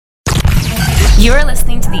You are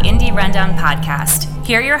listening to the Indie Rundown podcast.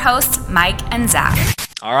 Here are your hosts, Mike and Zach.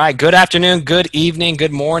 All right. Good afternoon, good evening,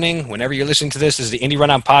 good morning. Whenever you're listening to this is the Indie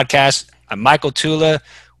Rundown podcast. I'm Michael Tula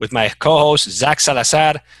with my co-host, Zach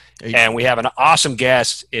Salazar. And we have an awesome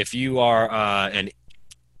guest. If you are an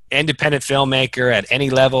independent filmmaker at any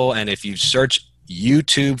level, and if you search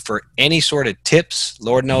YouTube for any sort of tips,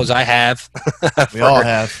 Lord knows I have. We all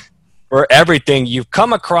have. For everything, you've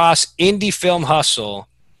come across Indie Film Hustle.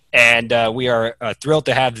 And we are thrilled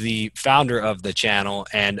to have the founder of the channel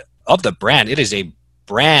and of the brand. It is a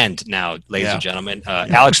brand now, ladies and gentlemen.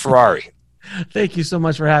 Alex Ferrari. Thank you so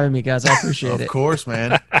much for having me, guys. I appreciate it. Of course,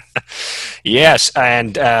 man. Yes,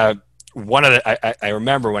 and one of the I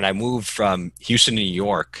remember when I moved from Houston to New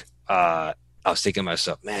York, I was thinking to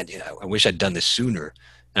myself, man, I wish I'd done this sooner.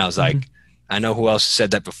 And I was like, I know who else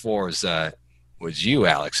said that before was you,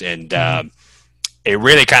 Alex. And it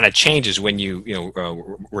really kind of changes when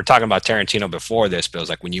we're talking about Tarantino before this, but it was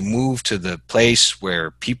like when you move to the place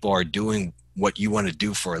where people are doing what you want to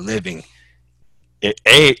do for a living,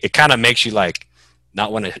 it kind of makes you like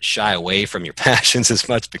not want to shy away from your passions as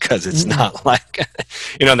much, because it's not like,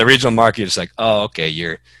 in the regional market, it's like, oh, okay,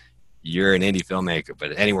 you're an indie filmmaker,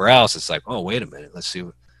 but anywhere else, it's like, oh, wait a minute, let's see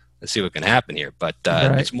what can happen here. But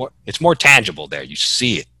it's more tangible there. You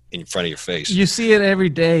see it in front of your face. You see it every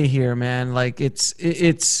day here, man. Like it's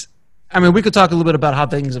I mean, we could talk a little bit about how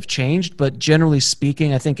things have changed, but generally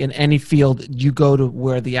speaking, I think in any field, you go to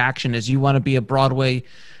where the action is. You want to be a Broadway,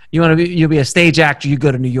 you'll be a stage actor, you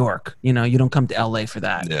go to New York. You don't come to LA for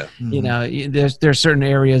that. Yeah. There's certain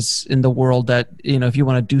areas in the world that, if you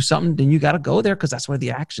want to do something, then you got to go there because that's where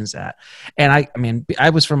the action's at. And I mean, I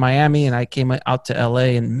was from Miami and I came out to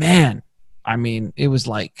LA, and man, I mean, it was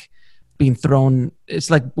like being thrown.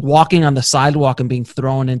 It's like walking on the sidewalk and being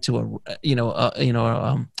thrown into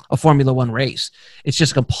a Formula One race. It's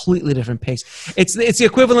just a completely different pace. It's the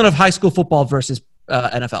equivalent of high school football versus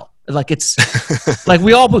NFL. Like it's like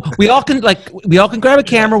we all can grab a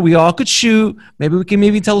camera. We all could shoot. Maybe we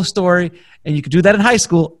can tell a story, and you could do that in high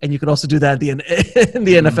school, and you could also do that in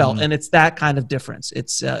the NFL. And it's that kind of difference.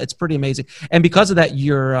 It's pretty amazing. And because of that,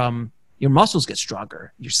 your muscles get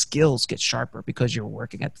stronger, your skills get sharper, because you're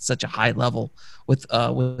working at such a high level with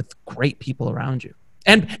great people around you,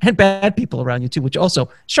 and bad people around you too, which also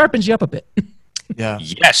sharpens you up a bit. Yeah.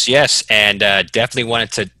 Yes, and definitely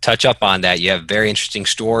wanted to touch up on that. You have a very interesting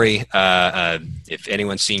story. If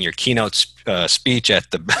anyone's seen your keynote speech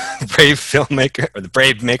at the Brave Filmmaker or the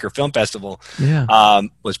Brave Maker Film Festival,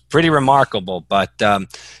 was pretty remarkable. But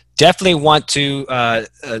definitely want to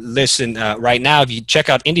listen right now. If you check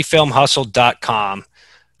out indiefilmhustle.com,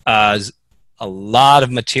 there's a lot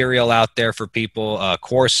of material out there for people,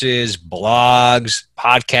 courses, blogs,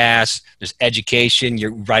 podcasts, there's education,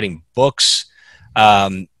 you're writing books.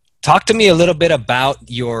 Talk to me a little bit about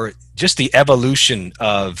just the evolution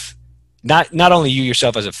of not only you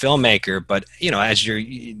yourself as a filmmaker, but as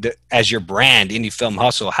your brand, Indie Film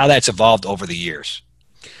Hustle, how that's evolved over the years.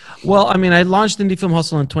 Well, I mean, I launched Indie Film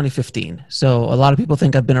Hustle in 2015. So a lot of people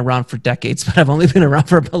think I've been around for decades, but I've only been around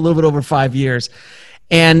for a little bit over 5 years.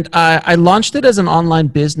 And I launched it as an online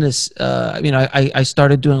business. I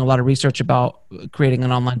started doing a lot of research about creating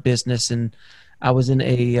an online business, and I was in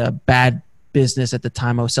a bad business at the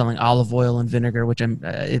time. I was selling olive oil and vinegar, which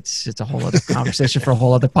it's a whole other conversation for a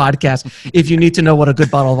whole other podcast. If you need to know what a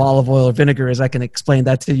good bottle of olive oil or vinegar is, I can explain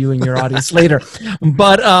that to you and your audience later.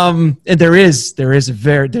 But and there's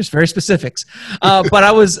very specifics. But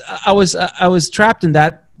I was trapped in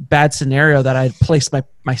that bad scenario that I had placed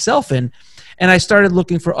myself in, and I started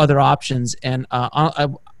looking for other options. And I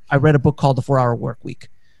read a book called The 4-Hour Workweek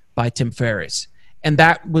by Tim Ferriss, and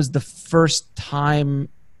that was the first time,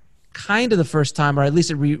 or at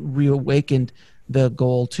least it reawakened the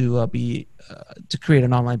goal to create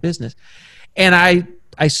an online business. And I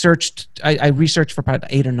researched for probably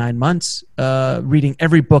 8 or 9 months, reading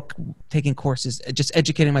every book, taking courses, just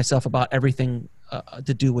educating myself about everything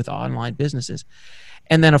to do with online businesses.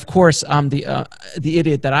 And then, of course, I'm the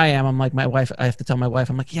idiot that I am. I'm like my wife. I have to tell my wife,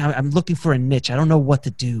 I'm like, yeah, I'm looking for a niche. I don't know what to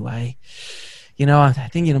do. I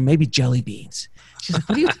think maybe jelly beans. She's like,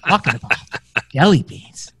 what are you talking about? Jelly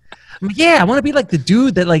beans? I'm like, yeah, I want to be like the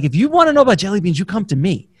dude that, like, if you want to know about jelly beans, you come to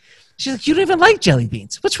me. She's like, you don't even like jelly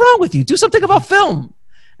beans. What's wrong with you? Do something about film.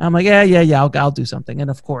 And I'm like, yeah, I'll do something. And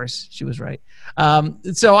of course, she was right.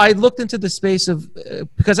 So I looked into the space of,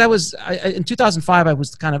 because in 2005, I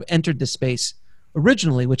was kind of entered this space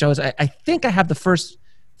originally, which I think I have the first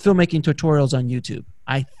filmmaking tutorials on YouTube.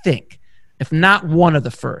 I think, if not one of the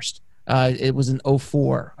first. It was in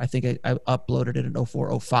 2004. I think I uploaded it in 2004,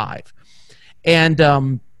 2005.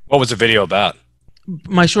 And what was the video about?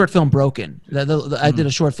 my short film Broken. I did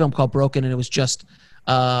a short film called Broken, and it was just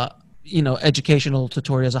educational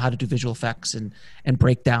tutorials on how to do visual effects and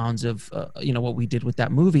breakdowns of what we did with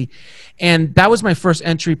that movie. And that was my first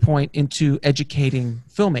entry point into educating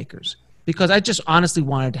filmmakers, because I just honestly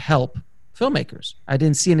wanted to help filmmakers. I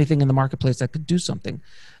didn't see anything in the marketplace that could do something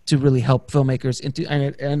to really help filmmakers.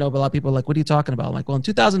 I know a lot of people are like, what are you talking about? I'm like, well, in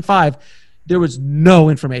 2005, there was no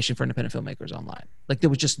information for independent filmmakers online. Like, there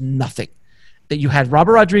was just nothing. That you had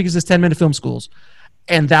Robert Rodriguez's 10-minute film schools,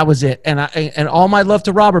 and that was it. And all my love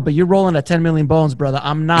to Robert, but you're rolling at 10 million bones, brother.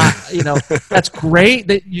 I'm not, that's great.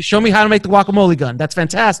 That you show me how to make the guacamole gun. That's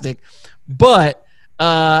fantastic. But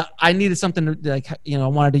I needed something I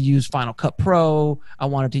wanted to use Final Cut Pro. I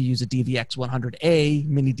wanted to use a DVX 100A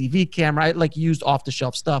mini DV camera. I used off the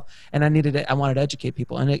shelf stuff, and I wanted to educate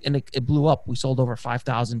people, and it blew up. We sold over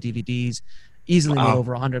 5,000 DVDs, easily made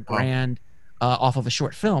over 100 grand off of a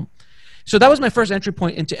short film. So that was my first entry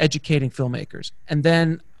point into educating filmmakers. And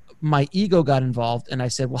then my ego got involved, and I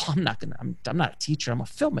said, well, I'm not a teacher. I'm a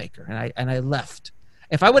filmmaker. And I left.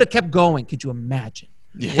 If I would have kept going, could you imagine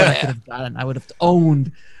what I could have done? I would have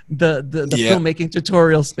owned the filmmaking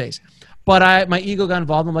tutorial space. But my ego got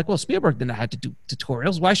involved. I'm like, well, Spielberg didn't have to do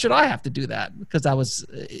tutorials. Why should I have to do that? Because that was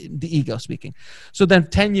the ego speaking. So then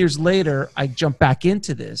 10 years later, I jumped back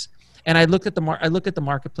into this, and I look at the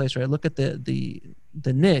marketplace, or I look at the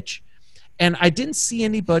niche. And I didn't see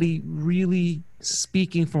anybody really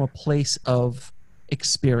speaking from a place of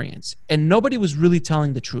experience. And nobody was really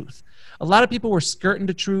telling the truth. A lot of people were skirting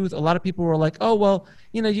the truth. A lot of people were like, oh, well,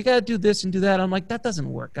 you got to do this and do that. I'm like, that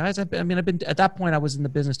doesn't work, guys. I've been at that point, I was in the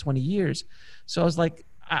business 20 years. So I was like,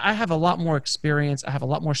 I have a lot more experience. I have a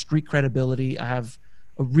lot more street credibility. I have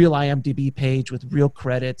a real IMDb page with real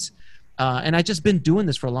credits. And I've just been doing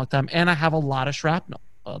this for a long time. And I have a lot of shrapnel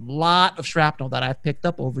that I've picked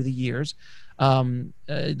up over the years.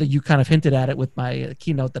 That you kind of hinted at it with my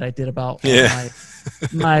keynote that I did about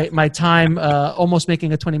my time almost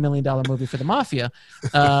making a $20 million movie for the Mafia,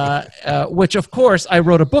 which of course I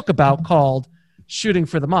wrote a book about called Shooting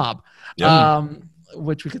for the Mob,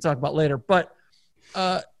 which we could talk about later. But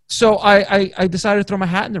so I decided to throw my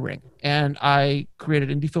hat in the ring, and I created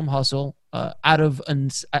Indie Film Hustle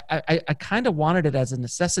I kind of wanted it as a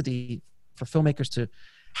necessity for filmmakers to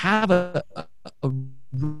have a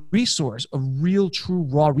resource, a real, true,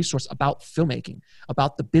 raw resource about filmmaking,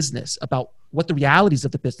 about the business, about what the realities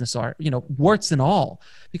of the business are, warts and all.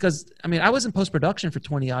 Because, I was in post-production for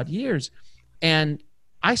 20 odd years, and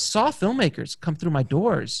I saw filmmakers come through my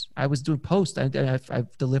doors. I was doing post.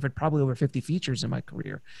 I've delivered probably over 50 features in my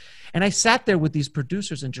career. And I sat there with these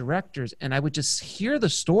producers and directors, and I would just hear the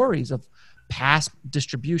stories of past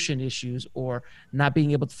distribution issues or not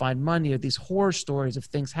being able to find money, or these horror stories of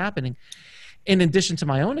things happening in addition to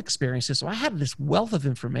my own experiences. So I had this wealth of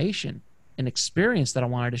information and experience that I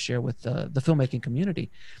wanted to share with the filmmaking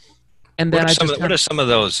community. And then what are some of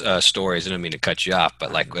those stories? I don't mean to cut you off,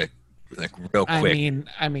 but like real quick.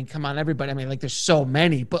 I mean, come on, everybody. There's so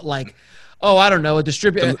many, but I don't know, a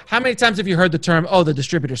distributor. How many times have you heard the term, the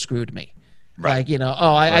distributor screwed me? Right.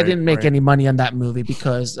 I didn't make any money on that movie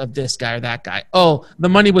because of this guy or that guy. Oh, the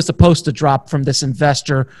money was supposed to drop from this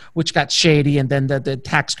investor, which got shady, and then the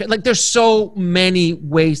tax credit. There's so many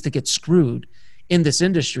ways to get screwed in this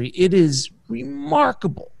industry. It is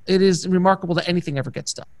remarkable. It is remarkable that anything ever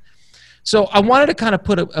gets done. So I wanted to kind of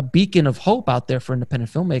put a beacon of hope out there for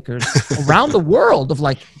independent filmmakers around the world of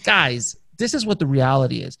guys, this is what the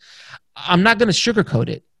reality is. I'm not going to sugarcoat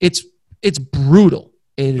it. It's brutal.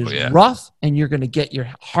 It is rough, and you're going to get your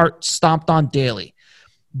heart stomped on daily.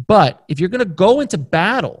 But if you're going to go into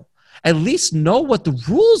battle, at least know what the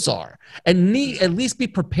rules are, and at least be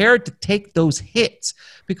prepared to take those hits.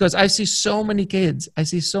 Because I see so many kids, I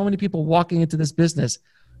see so many people walking into this business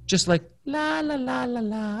just la, la, la, la,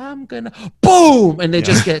 la, I'm going to, boom! And they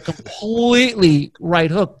just get completely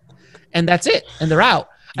right hooked. And that's it. And they're out.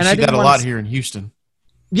 You see that a lot here in Houston.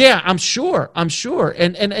 Yeah, I'm sure.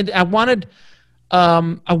 And I wanted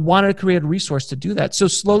to create a resource to do that. So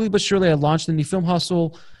slowly but surely, I launched Indie Film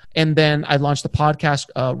Hustle, and then I launched the podcast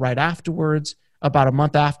right afterwards, about a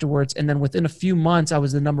month afterwards. And then within a few months, I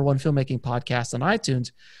was the #1 filmmaking podcast on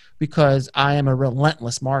iTunes, because I am a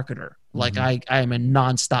relentless marketer. I am a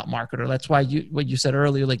nonstop marketer. That's why what you said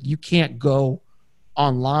earlier, you can't go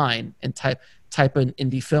online and type in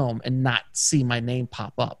indie film and not see my name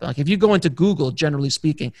pop up. If you go into Google, generally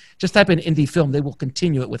speaking, just type in indie film, they will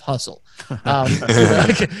continue it with hustle.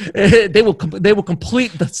 They will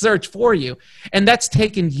complete the search for you. And that's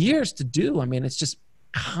taken years to do. It's just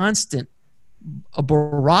a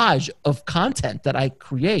barrage of content that I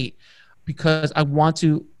create, because I want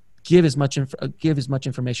to give as much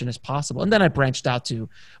information as possible. And then I branched out to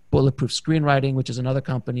Bulletproof Screenwriting, which is another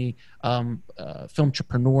company,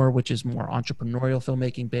 Filmtrepreneur, which is more entrepreneurial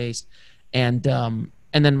filmmaking based, and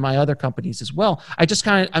then my other companies as well. I'm just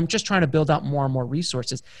trying to build out more and more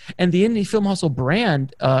resources. And the Indie Film Hustle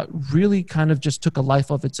brand really kind of just took a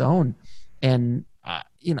life of its own. And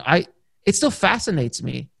it still fascinates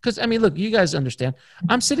me because, I mean, look, you guys understand.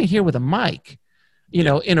 I'm sitting here with a mic,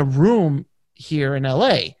 in a room here in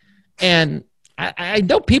LA, and I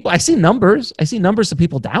know people. I see numbers of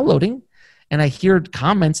people downloading, and I hear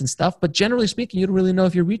comments and stuff. But generally speaking, you don't really know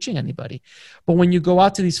if you're reaching anybody. But when you go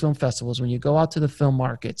out to these film festivals, when you go out to the film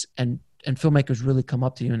markets, and filmmakers really come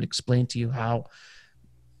up to you and explain to you how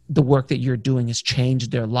the work that you're doing has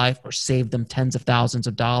changed their life or saved them tens of thousands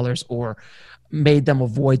of dollars or made them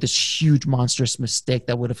avoid this huge monstrous mistake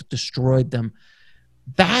that would have destroyed them,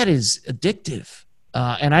 that is addictive.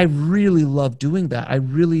 And I really love doing that. I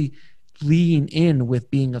really lean in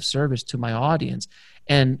with being of service to my audience.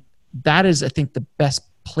 And that is, I think, the best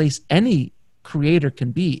place any creator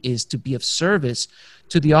can be, is to be of service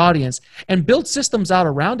to the audience and build systems out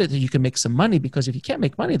around it that you can make some money, because if you can't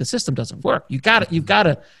make money, the system doesn't work. You've got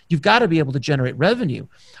to be able to generate revenue,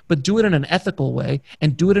 but do it in an ethical way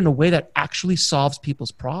and do it in a way that actually solves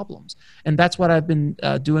people's problems. And that's what I've been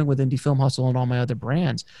doing with Indie Film Hustle and all my other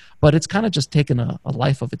brands. But it's kind of just taken a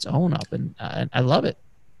life of its own up, and I love it.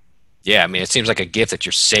 Yeah, I mean, it seems like a gift that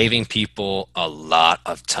you're saving people a lot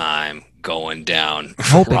of time going down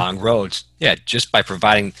wrong roads. Yeah, just by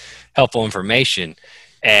providing helpful information.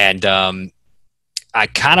 And I'm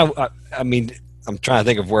trying to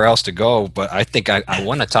think of where else to go, but I think I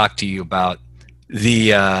want to talk to you about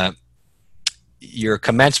your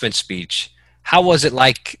commencement speech. How was it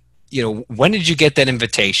like? When did you get that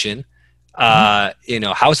invitation? How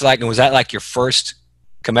was it like? And was that like your first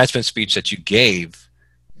commencement speech that you gave?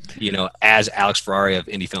 As Alex Ferrari of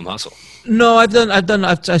Indie Film Hustle? No, I've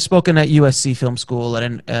spoken at USC Film School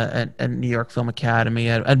and New York Film Academy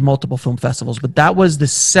at multiple film festivals, but that was the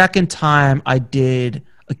second time I did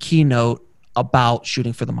a keynote about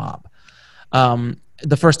shooting for the mob.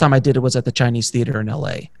 The first time I did it was at the Chinese Theater in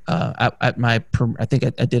LA. I think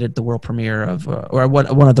I did it the world premiere of, or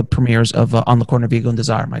one of the premieres of On the Corner of Ego and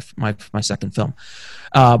Desire, my second film.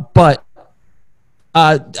 But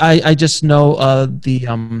I just know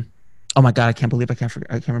oh my God, I can't believe I can't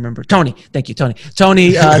remember. Tony, thank you, Tony.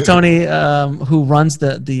 Tony, who runs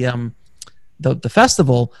the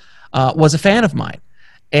festival, was a fan of mine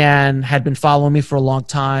and had been following me for a long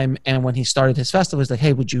time. And when he started his festival, he was like,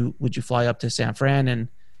 "Hey, would you fly up to San Fran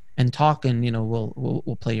and talk, and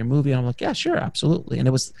we'll play your movie?" And I'm like, "Yeah, sure, absolutely." And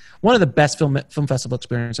it was one of the best film festival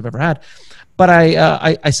experiences I've ever had. But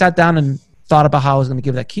I sat down and thought about how I was going to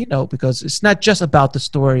give that keynote, because it's not just about the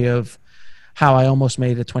story of how I almost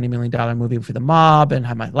made a $20 million movie for the mob and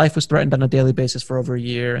how my life was threatened on a daily basis for over a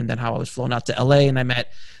year, and then how I was flown out to LA and I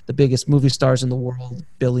met the biggest movie stars in the world,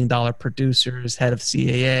 billion-dollar producers, head of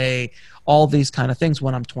CAA, all these kind of things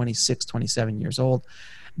when I'm 26, 27 years old.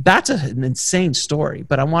 That's an insane story,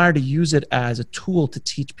 but I wanted to use it as a tool to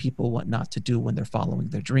teach people what not to do when they're following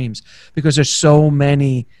their dreams, because there's so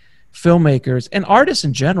many filmmakers and artists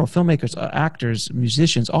in general, filmmakers, actors,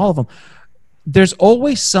 musicians, all of them. There's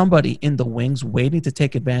always somebody in the wings waiting to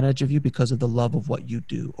take advantage of you because of the love of what you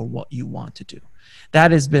do or what you want to do.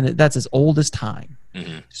 That's as old as time.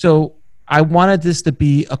 Mm-hmm. So I wanted this to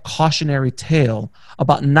be a cautionary tale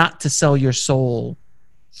about not to sell your soul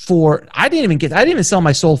for. I didn't even sell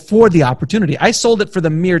my soul for the opportunity. I sold it for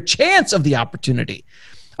the mere chance of the opportunity,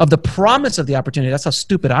 of the promise of the opportunity. That's how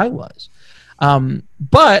stupid I was.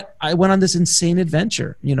 But I went on this insane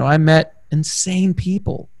adventure. I met insane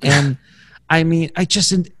people, and I mean,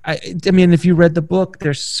 if you read the book,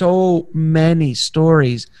 there's so many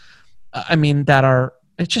stories. That are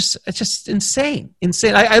it's just insane.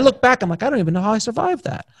 I look back, I'm like, I don't even know how I survived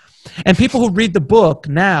that. And people who read the book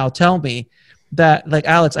now tell me that, like,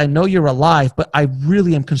 Alex, I know you're alive, but I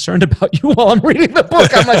really am concerned about you while I'm reading the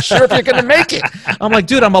book. I'm not sure if you're going to make it. I'm like,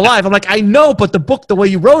 dude, I'm alive. I'm like, I know, but the book, the way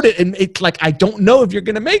you wrote it, and it's like, I don't know if you're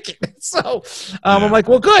going to make it. So I'm like,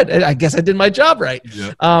 well, good. I guess I did my job right.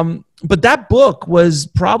 Yeah. But that book was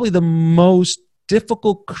probably the most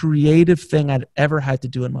difficult creative thing I'd ever had to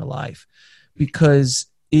do in my life, because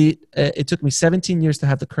it took me 17 years to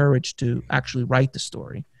have the courage to actually write the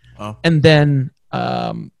story. Oh. And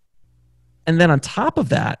then on top of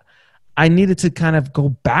that, I needed to kind of go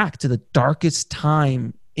back to the darkest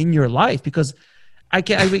time in your life, because as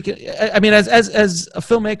a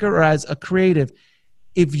filmmaker or as a creative,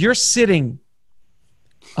 if you're sitting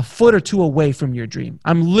a foot or two away from your dream,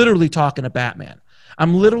 I'm literally talking to Batman.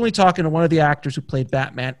 I'm literally talking to one of the actors who played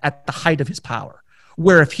Batman at the height of his power,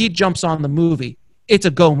 where if he jumps on the movie, it's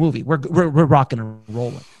a go movie. We're rocking and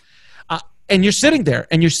rolling. And you're sitting there,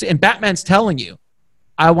 and Batman's telling you,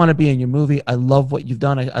 I want to be in your movie. I love what you've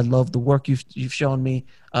done. I love the work you've shown me.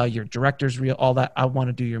 Your director's real, all that. I want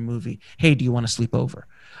to do your movie. Hey, do you want to sleep over?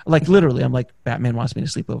 Like literally, I'm like, Batman wants me to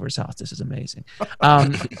sleep over his house. This is amazing.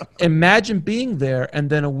 Imagine being there, and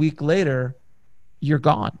then a week later, you're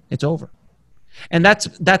gone. It's over. And that's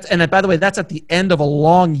and by the way, that's at the end of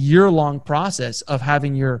a year-long process of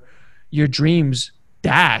having your dreams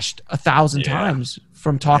dashed 1,000 times,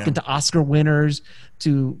 from talking to Oscar winners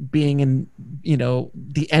to being in,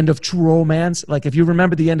 the end of True Romance. Like if you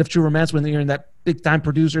remember the end of True Romance when you're in that big time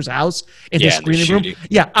producer's house in the screening room.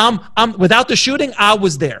 Yeah. I'm without the shooting, I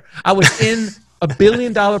was there. I was in a $1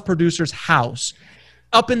 billion producer's house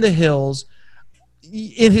up in the hills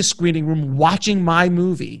in his screening room, watching my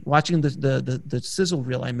movie, watching the sizzle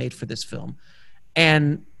reel I made for this film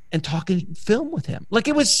and talking film with him. Like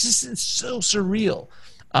it was just so surreal.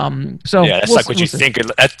 That's like what you think.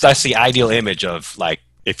 That's the ideal image of, like,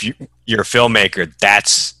 if you're a filmmaker,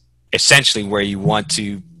 that's essentially where you want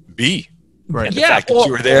to be. Right. And the fact that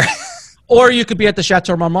you were there. Or you could be at the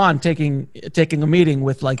Chateau Marmont taking a meeting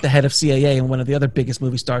with like the head of CAA and one of the other biggest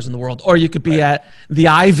movie stars in the world. Or you could be at the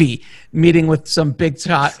Ivy meeting with some big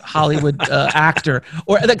Hollywood actor.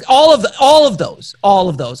 Or like all of those.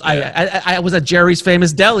 Yeah. I was at Jerry's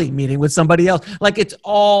Famous Deli meeting with somebody else. Like it's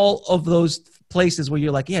all of those places where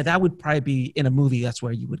you're like, yeah, that would probably be in a movie. That's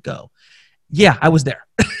where you would go. Yeah, I was there.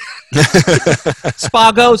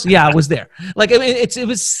 Spagos, yeah, I was there. Like, I mean, it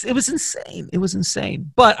was insane. It was insane.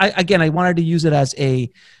 But I wanted to use it as a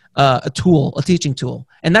tool, a teaching tool,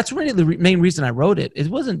 and that's really the main reason I wrote it. It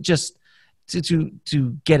wasn't just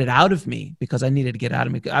to get it out of me because I needed to get it out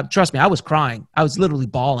of me. Trust me, I was crying. I was literally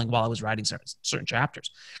bawling while I was writing certain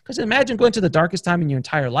chapters. Because imagine going to the darkest time in your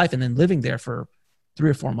entire life and then living there for 3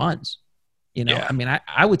 or 4 months. I mean,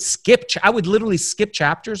 I would literally skip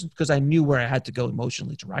chapters because I knew where I had to go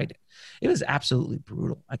emotionally to write it. It was absolutely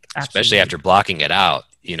brutal. Especially after blocking it out,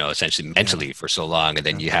 essentially mentally for so long. And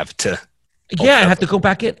then you have to. Yeah, I have to go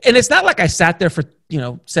back in. And it's not like I sat there for,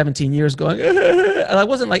 17 years going, and I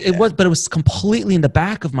wasn't like it was, but it was completely in the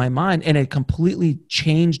back of my mind. And it completely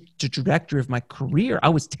changed the trajectory of my career. I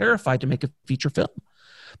was terrified to make a feature film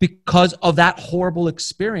because of that horrible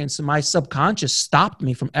experience. And my subconscious stopped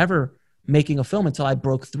me from ever making a film until I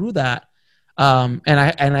broke through that. And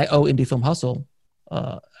I owe Indie Film Hustle.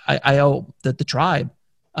 I owe the tribe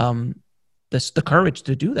the courage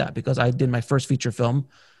to do that because I did my first feature film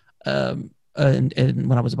and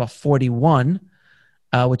when I was about 41,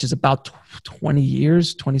 which is about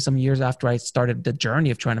 20 some years after I started the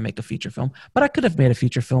journey of trying to make a feature film. But I could have made a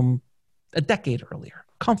feature film a decade earlier,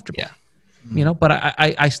 comfortably. Yeah. But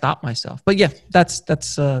I stopped myself. But yeah,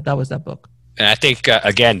 that was that book. And I think,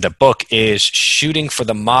 again, the book is Shooting for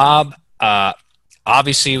the Mob.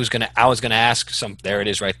 Obviously, I was going to ask some. There it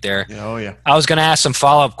is right there. Oh, yeah. I was going to ask some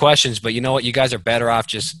follow-up questions, but you know what? You guys are better off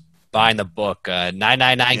just buying the book.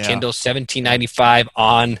 $9.99 Kindle, $17.95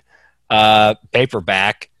 on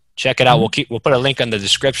paperback. Check it out. We'll put a link in the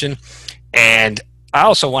description. And I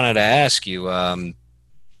also wanted to ask you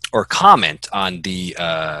or comment on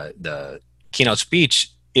the keynote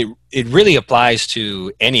speech. It really applies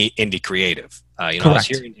to any indie creative. I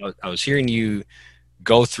was hearing you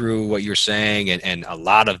go through what you're saying, and a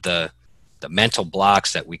lot of the mental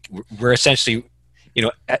blocks that we're essentially,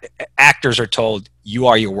 actors are told you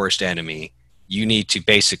are your worst enemy. You need to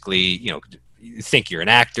basically, think you're an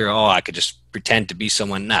actor. Oh, I could just pretend to be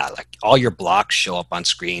someone. Nah, like all your blocks show up on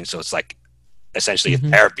screen, so it's like essentially a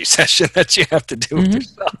therapy session that you have to do with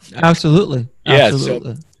yourself. Absolutely. Yeah.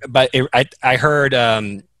 Absolutely. But I heard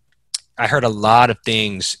a lot of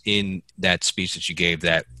things in that speech that you gave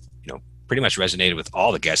that pretty much resonated with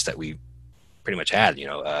all the guests that we pretty much had.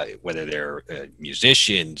 Whether they're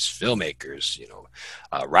musicians, filmmakers,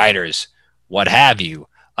 writers, what have you.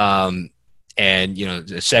 And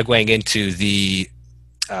segueing into the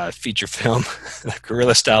feature film, the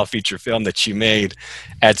guerrilla style feature film that you made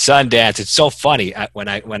at Sundance. It's so funny. When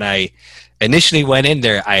I initially went in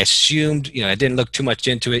there, I assumed, I didn't look too much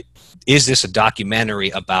into it. Is this a documentary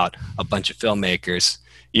about a bunch of filmmakers?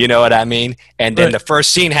 You know what I mean? And then the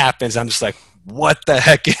first scene happens. I'm just like, what the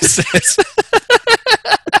heck is this?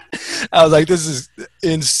 I was like, this is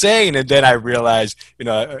insane. And then I realized,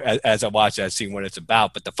 as I watched that scene, what it's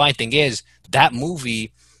about. But the fine thing is that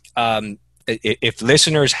movie, if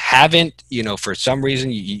listeners haven't, for some reason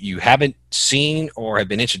you haven't seen or have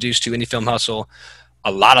been introduced to Indie Film Hustle,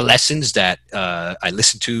 a lot of lessons that I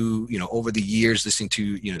listened to, over the years, listening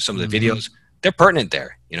to, some of the videos, they're pertinent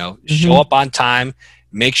there. Show up on time.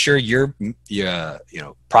 Make sure your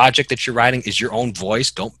project that you're writing is your own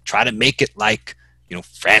voice. Don't try to make it like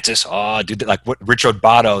Francis. Oh, dude, like what Richard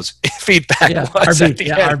Botto's feedback was.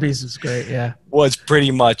 Arby's is great. Yeah, was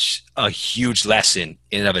pretty much a huge lesson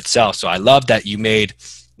in and of itself. So I love that you made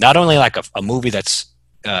not only like a movie that's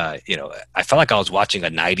I felt like I was watching a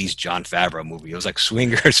 '90s Jon Favreau movie. It was like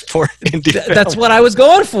swingers for indie film. That's what I was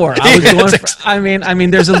going for. I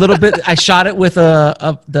mean, there's a little bit. I shot it with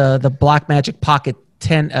the Blackmagic Pocket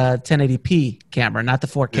 1080p camera, not the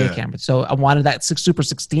 4K camera. So I wanted that Super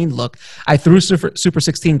 16 look. I threw Super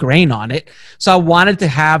 16 grain on it. So I wanted to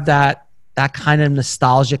have that kind of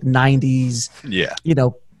nostalgic '90s,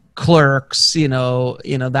 Clerks,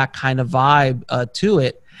 that kind of vibe to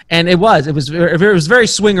it. And it was very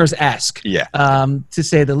swingers-esque, to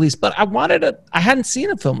say the least. But I hadn't seen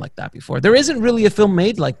a film like that before. There isn't really a film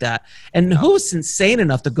made like that. And who's insane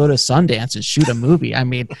enough to go to Sundance and shoot a movie? I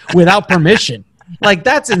mean, without permission. Like,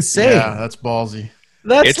 that's insane. Yeah, that's ballsy.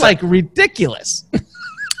 That's ridiculous.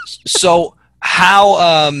 So how,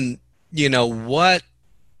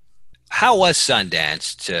 how was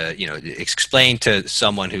Sundance to, explain to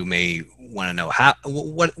someone who may want to know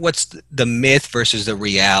what's the myth versus the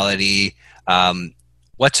reality?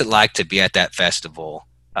 What's it like to be at that festival?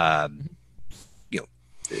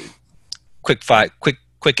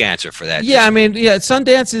 Quick answer for that. Yeah, I mean,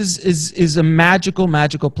 Sundance is a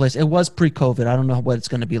magical place. It was pre-COVID. I don't know what it's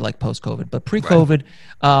going to be like post-COVID, but pre-COVID,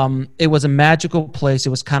 it was a magical place. It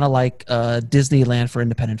was kind of like Disneyland for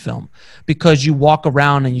independent film, because you walk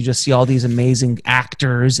around and you just see all these amazing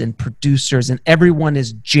actors and producers, and everyone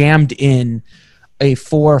is jammed in a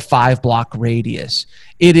 4 or 5 block radius.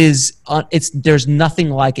 It is there's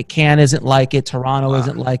nothing like it. Cannes isn't like it. Toronto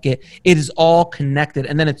isn't like it. It is all connected,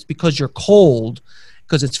 and then it's because you're cold,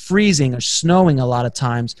 because it's freezing or snowing a lot of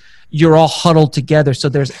times, you're all huddled together, so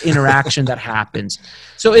there's interaction that happens.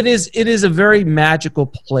 So it is a very magical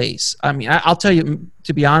place. I mean, I'll tell you,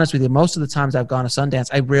 to be honest with you, most of the times I've gone to Sundance,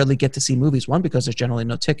 I rarely get to see movies. One, because there's generally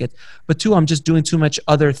no ticket, but two, I'm just doing too much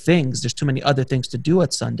other things. There's too many other things to do at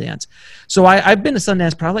Sundance. So I've been to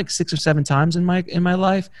Sundance probably like 6 or 7 times in my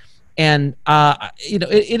life. And,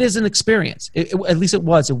 it is an experience. At least it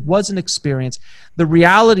was. It was an experience. The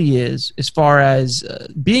reality is, as far as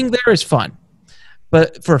being there is fun.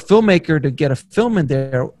 But for a filmmaker to get a film in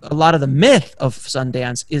there, a lot of the myth of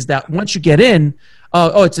Sundance is that once you get in,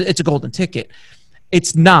 it's a golden ticket.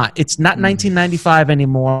 It's not. It's not 1995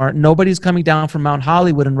 anymore. Nobody's coming down from Mount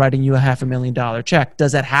Hollywood and writing you a $500,000 check.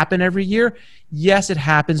 Does that happen every year? Yes, it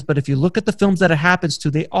happens. But if you look at the films that it happens to,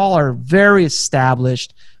 they all are very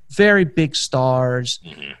established, very big stars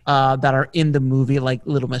that are in the movie, like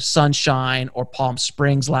Little Miss Sunshine or Palm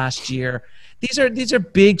Springs last year. These are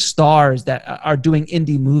big stars that are doing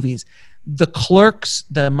indie movies. The Clerks,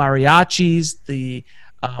 the Mariachis, the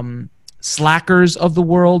Slackers of the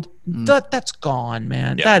world, that's gone,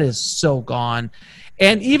 man. Yep. That is so gone.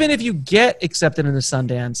 And even if you get accepted into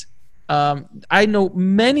Sundance, I know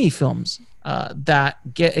many films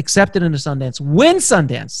that get accepted into Sundance, win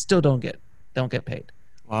Sundance, still don't get paid.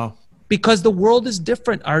 Wow. Because the world is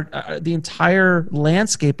different. The entire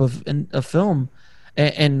landscape of film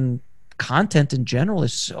and content in general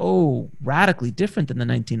is so radically different than the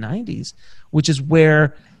 1990s, which is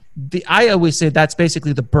where I always say that's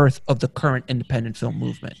basically the birth of the current independent film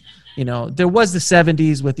movement. There was the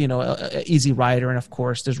 70s with, Easy Rider, and of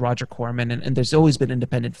course there's Roger Corman, and there's always been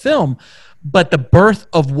independent film. But the birth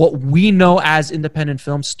of what we know as independent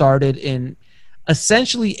film started in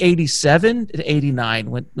essentially 87 to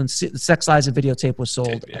 89 when Sex, Lies, and Videotape was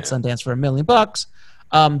sold at Sundance for $1 million.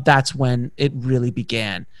 That's when it really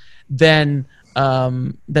began. Then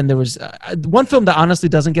there was one film that honestly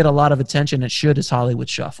doesn't get a lot of attention. It should, is Hollywood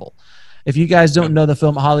Shuffle. If you guys don't know the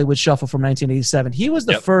film Hollywood Shuffle from 1987, he was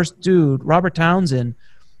the first dude, Robert Townsend,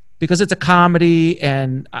 because it's a comedy,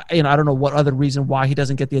 and I don't know what other reason why he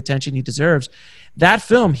doesn't get the attention he deserves. That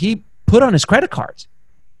film he put on his credit cards.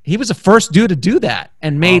 He was the first dude to do that,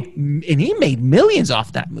 and he made millions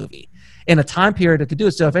off that movie in a time period that could do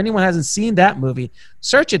it. So if anyone hasn't seen that movie,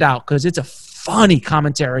 search it out, because it's a funny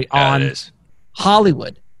commentary on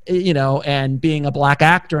Hollywood, and being a black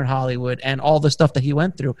actor in Hollywood and all the stuff that he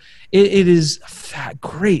went through. It is a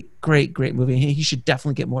great movie. He should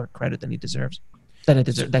definitely get more credit than he deserves,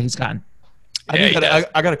 that he's gotten.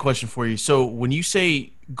 I got a question for you. So when you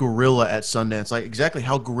say guerrilla at Sundance, like exactly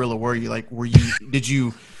how guerrilla were you? Like, did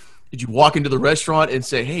you walk into the restaurant and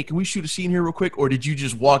say, "Hey, can we shoot a scene here real quick," or did you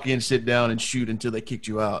just walk in, sit down, and shoot until they kicked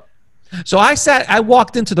you out? So I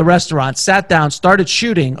walked into the restaurant, sat down, started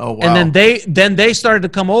shooting, oh, wow. and then they started to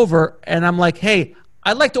come over, and I'm like, "Hey,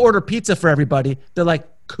 I'd like to order pizza for everybody. They're like,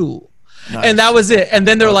 cool. Nice. And that was it. And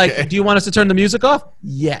then they're like, do you want us to turn the music off?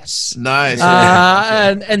 Yes. Nice.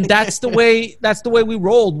 And that's the way we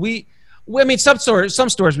rolled. I mean, some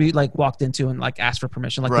stores we like walked into and like asked for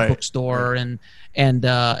permission, like the bookstore and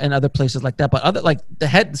other places like that. But other like the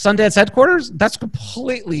Sundance headquarters, that's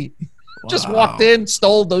completely just walked in,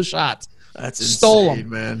 stole those shots. That's stole insane,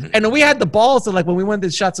 them, man. And we had the balls to like when we went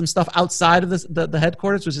to shot some stuff outside of the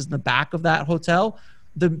headquarters, which is in the back of that hotel.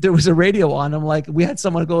 There was a radio on. I'm like, we had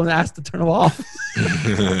someone go and ask to turn them off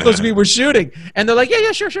because we were shooting, and they're like,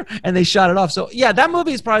 yeah, sure, and they shot it off. So yeah, that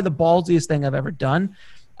movie is probably the ballsiest thing I've ever done.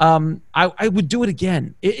 I would do it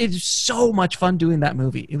again. It is so much fun doing that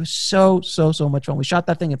movie. It was so much fun. We shot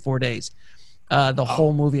that thing in 4 days,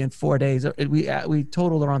 whole movie in 4 days. We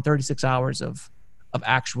totaled around 36 hours of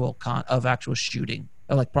actual shooting,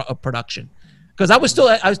 of production. Because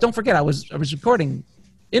don't forget, I was recording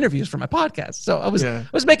interviews for my podcast, so I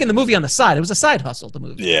was making the movie on the side. It was a side hustle, the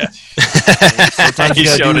movie. Yeah. Sometimes you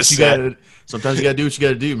gotta do what you gotta. Sometimes you gotta do what you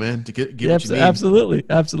gotta do, man, to get what you need.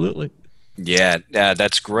 Absolutely. Yeah,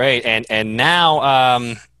 that's great. And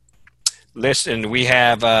now, listen, we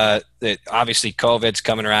have obviously COVID's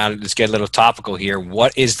coming around. Let's get a little topical here.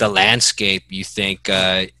 What is the landscape you think?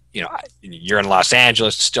 You're in Los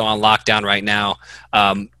Angeles, still on lockdown right now.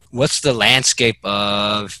 What's the landscape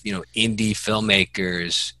of indie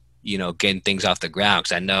filmmakers getting things off the ground?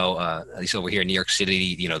 Because I know at least over here in New York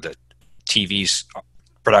City, the TV's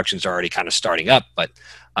productions are already kind of starting up. But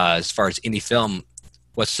as far as indie film,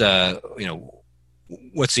 what's the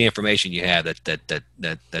information you have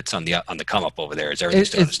that's on the come up over there? Is everything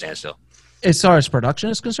still on a standstill? As far as production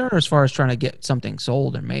is concerned, or as far as trying to get something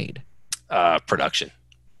sold and made?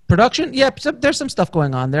 Production, yeah. There's some stuff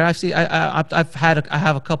going on there. I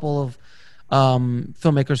have a couple of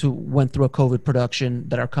filmmakers who went through a COVID production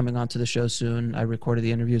that are coming onto the show soon. I recorded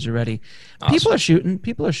the interviews already. Awesome.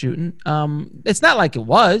 People are shooting. It's not like it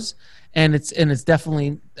was, and it's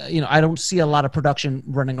definitely I don't see a lot of production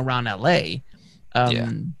running around LA.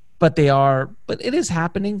 But it is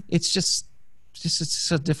happening. It's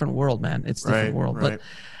a different world, man. It's a different world. Right. But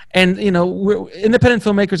and we're independent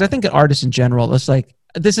filmmakers. I think artists in general, it's like.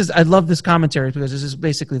 I love this commentary because this is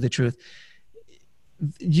basically the truth.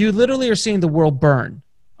 You literally are seeing the world burn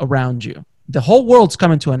around you. The whole world's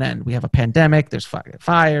coming to an end. We have a pandemic. There's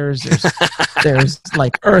fires. There's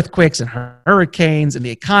like earthquakes and hurricanes, and the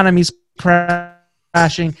economy's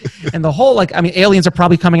crashing. And the whole aliens are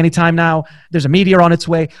probably coming anytime now. There's a meteor on its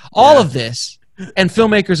way. All of this, and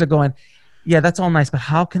filmmakers are going, yeah, that's all nice, but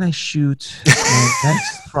how can I shoot my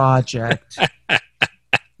next project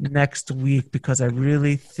next week, because I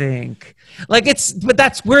really think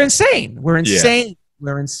we're insane. We're insane. Yeah.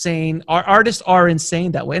 We're insane. Our artists are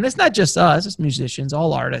insane that way. And it's not just us, it's musicians,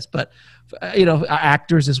 all artists, but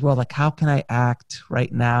actors as well. Like, how can I act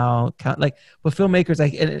right now? But filmmakers, I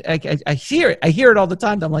hear it all the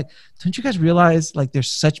time. I'm like, don't you guys realize there's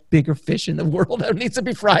such bigger fish in the world that needs to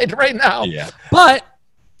be fried right now? Yeah. But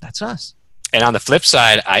that's us. And on the flip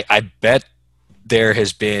side, I bet there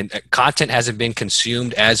has been content hasn't been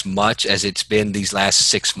consumed as much as it's been these last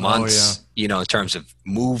 6 months, in terms of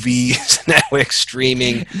movies, Netflix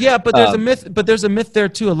streaming. Yeah, but there's a myth. But there's a myth there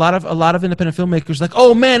too. A lot of independent filmmakers like,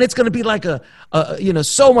 oh man, it's going to be like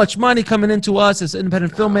so much money coming into us as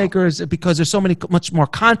independent filmmakers because there's much more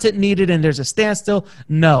content needed and there's a standstill.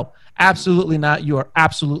 No, absolutely not. You are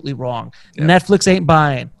absolutely wrong. Yeah. Netflix ain't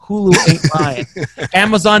buying. Hulu ain't buying.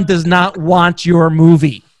 Amazon does not want your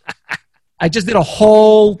movie. I just did a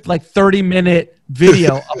whole 30-minute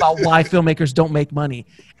video about why filmmakers don't make money.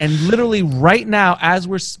 And literally right now, as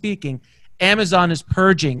we're speaking, Amazon is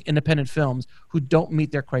purging independent films who don't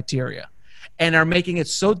meet their criteria and are making it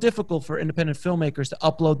so difficult for independent filmmakers to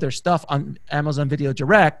upload their stuff on Amazon Video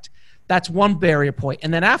Direct. That's one barrier point.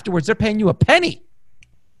 And then afterwards, they're paying you a penny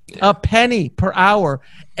per hour.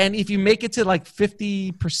 And if you make it to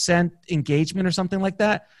 50% engagement or something like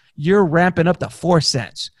that, you're ramping up to 4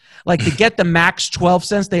 cents. To get the max 12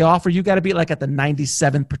 cents they offer, you got to be at the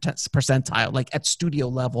 97th percentile, at studio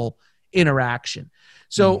level interaction.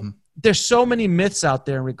 So there's so many myths out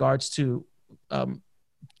there in regards to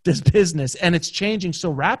this business, and it's changing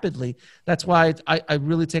so rapidly. That's why I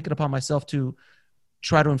really take it upon myself to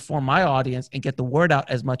try to inform my audience and get the word out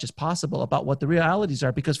as much as possible about what the realities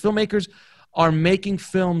are, because filmmakers are making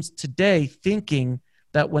films today thinking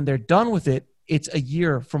that when they're done with it, it's a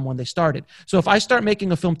year from when they started. So if I start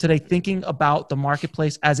making a film today thinking about the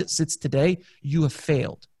marketplace as it sits today, you have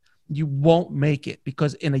failed. You won't make it,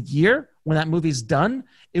 because in a year, when that movie's done,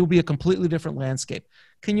 it will be a completely different landscape.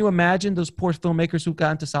 Can you imagine those poor filmmakers who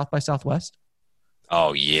got into South by Southwest?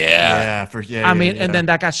 Oh yeah. I mean, and then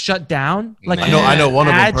that got shut down. Like, Man. I know one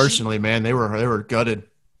of them imagine- personally, man. They were gutted.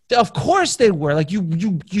 Of course they were. Like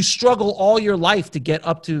you struggle all your life to get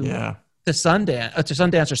up to to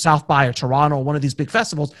Sundance or South by or Toronto, or one of these big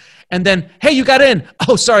festivals, and then hey, you got in.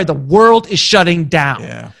 Oh, sorry, the world is shutting down.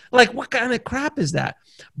 Yeah. Like, what kind of crap is that?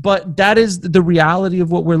 But that is the reality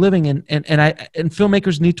of what we're living in, and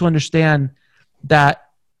filmmakers need to understand that.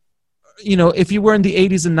 You know, if you were in the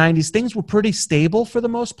 80s and 90s, things were pretty stable for the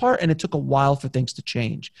most part, and it took a while for things to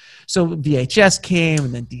change. So VHS came,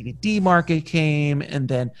 and then DVD market came, and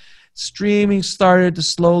then streaming started to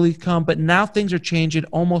slowly come. But now things are changing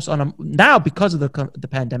almost now because of the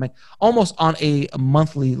pandemic, almost on a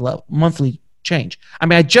monthly change. I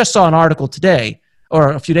mean, I just saw an article today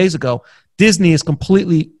or a few days ago. Disney is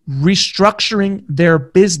completely restructuring their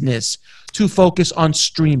business to focus on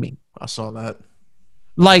streaming. I saw that.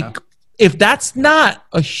 Like, if that's not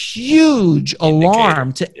a huge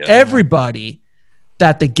alarm to everybody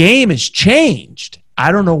that the game has changed,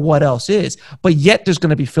 I don't know what else is. But yet there's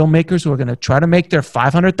going to be filmmakers who are going to try to make their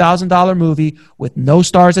 $500,000 movie with no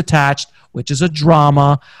stars attached, which is a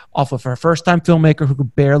drama, off of a first-time filmmaker who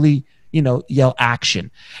could barely, yell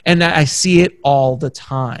action. And I see it all the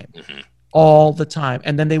time. All the time.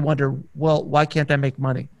 And then they wonder, well, why can't I make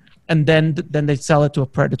money? And then they sell it to a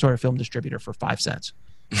predatory film distributor for 5 cents.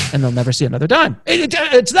 And they'll never see another dime.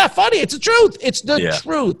 It's not funny. It's the truth. It's the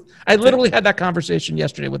truth. I literally had that conversation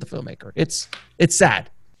yesterday with a filmmaker. It's sad.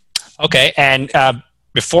 Okay, and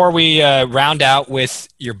before we round out with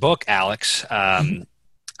your book, Alex, I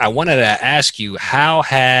wanted to ask you, how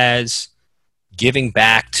has giving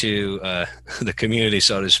back to the community,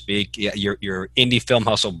 so to speak, your indie film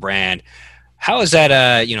hustle brand, how has that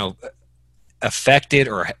affected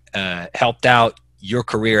or helped out your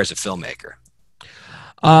career as a filmmaker?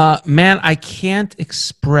 Man, I can't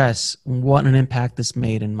express what an impact this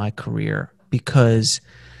made in my career, because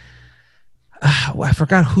I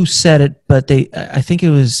forgot who said it, but I think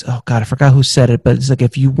it was, I forgot who said it, but it's like,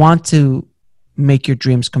 if you want to make your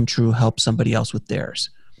dreams come true, help somebody else with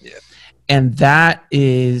theirs. Yeah. And that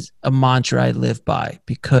is a mantra I live by,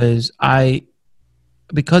 because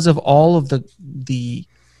of all of the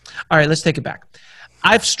all right, let's take it back.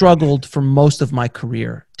 I've struggled for most of my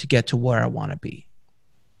career to get to where I want to be,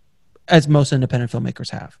 as most independent filmmakers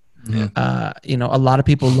have. Yeah. A lot of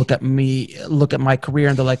people look at my career,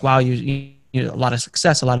 and they're like, wow, you a lot of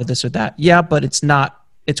success, a lot of this or that. Yeah, but it's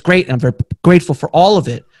great. And I'm very grateful for all of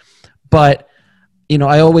it. But,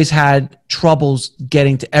 I always had troubles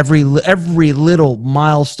getting to every little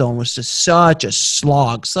milestone. Was just such a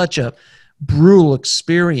slog, such a brutal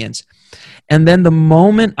experience. And then the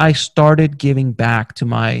moment I started giving back to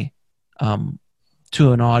my,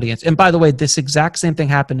 to an audience. And by the way, this exact same thing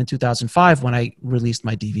happened in 2005 when I released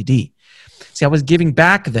my DVD. See, I was giving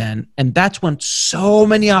back then, and that's when so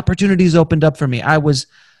many opportunities opened up for me. I was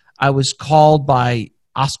called by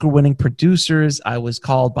Oscar-winning producers. I was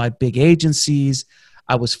called by big agencies.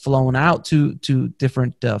 I was flown out to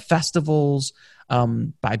different festivals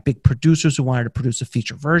by big producers who wanted to produce a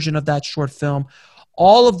feature version of that short film.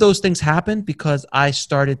 All of those things happened because I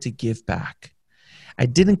started to give back. I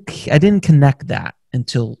didn't connect that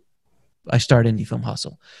until I started Indie Film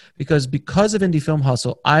Hustle. Because of Indie Film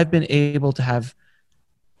Hustle, I've been able to have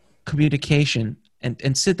communication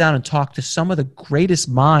and sit down and talk to some of the greatest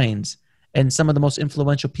minds and some of the most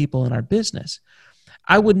influential people in our business.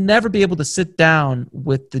 I would never be able to sit down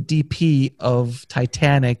with the DP of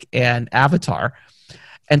Titanic and Avatar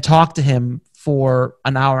and talk to him for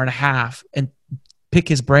an hour and a half and pick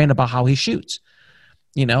his brain about how he shoots,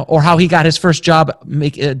 or how he got his first job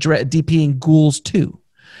DPing Ghouls 2.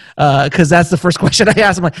 Because that's the first question I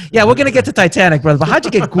asked him. Like, yeah, we're going to get to Titanic, brother, but how'd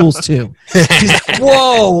you get Ghouls 2? He's like,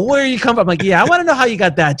 whoa, where you come from? I'm like, yeah, I want to know how you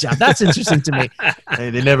got that job. That's interesting to me. Hey,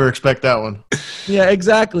 they never expect that one. Yeah,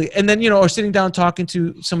 exactly. And then, or sitting down talking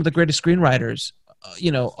to some of the greatest screenwriters,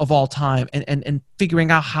 of all time and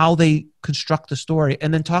figuring out how they construct the story,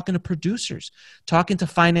 and then talking to producers, talking to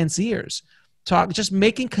financiers, just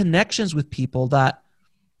making connections with people that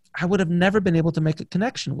I would have never been able to make a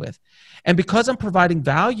connection with. And because I'm providing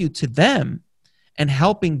value to them and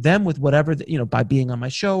helping them with whatever, by being on my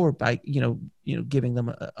show or by, giving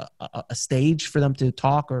them a stage for them to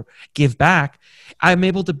talk or give back, I'm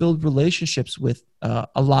able to build relationships with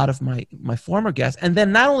a lot of my former guests. And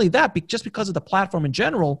then not only that, just because of the platform in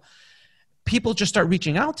general, people just start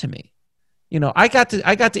reaching out to me. I got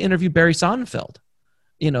to interview Barry Sonnenfeld,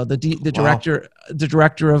 the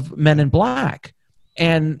director of Men in Black.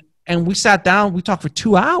 And we sat down, we talked for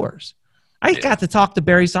 2 hours. I got to talk to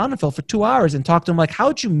Barry Sonnenfeld for 2 hours and talk to him like,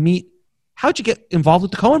 how'd you get involved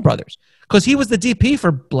with the Coen brothers? because he was the DP for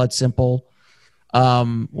Blood Simple.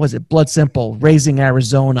 Was it Blood Simple, Raising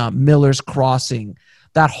Arizona, Miller's Crossing?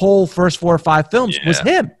 That whole first 4 or 5 films was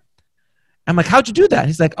him. I'm like, how'd you do that?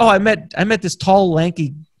 He's like, oh, I met this tall,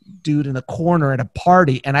 lanky dude in the corner at a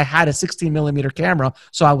party, and I had a 16 millimeter camera,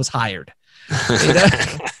 so I was hired.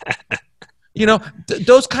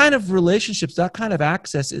 Those kind of relationships, that kind of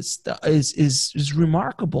access is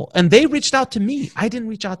remarkable. And they reached out to me. I didn't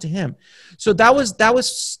reach out to him. So that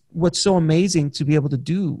was what's so amazing to be able to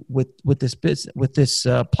do with this business, with this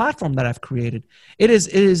platform that I've created. It is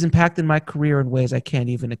impacting my career in ways I can't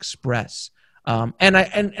even express. And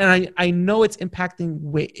I know it's impacting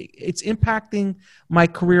my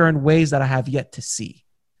career in ways that I have yet to see.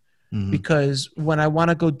 Mm-hmm. Because when I want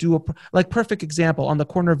to go do perfect example, On the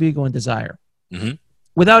Corner of Ego and Desire. Mm-hmm.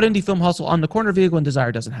 Without Indie Film Hustle, On the Corner of Ego and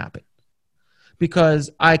Desire doesn't happen. Because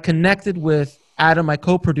I connected with Adam, my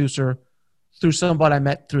co-producer, through somebody I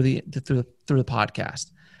met through the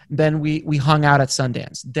podcast. Then we hung out at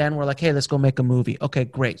Sundance. Then we're like, hey, let's go make a movie. Okay,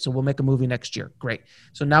 great. So we'll make a movie next year. Great.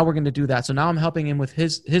 So now we're going to do that. So now I'm helping him with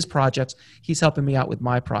his projects. He's helping me out with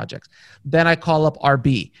my projects. Then I call up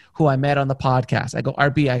RB, who I met on the podcast. I go,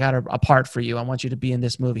 RB, I got a part for you. I want you to be in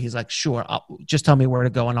this movie. He's like, sure. Just tell me where to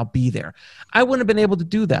go and I'll be there. I wouldn't have been able to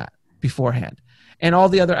do that beforehand. And all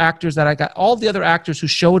the other actors who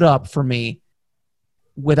showed up for me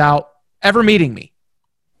without ever meeting me.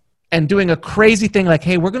 And doing a crazy thing like,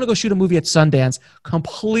 hey, we're going to go shoot a movie at Sundance,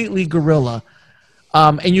 completely guerrilla,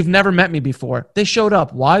 and you've never met me before. They showed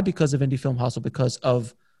up. Why? Because of Indie Film Hustle, because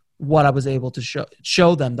of what I was able to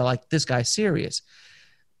show them. They're like, this guy's serious.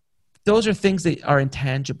 Those are things that are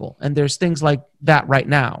intangible. And there's things like that right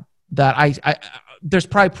now that there's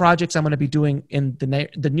probably projects I'm going to be doing in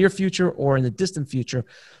the near future or in the distant future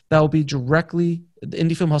that will be the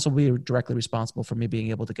Indie Film Hustle will be directly responsible for me being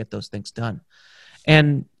able to get those things done.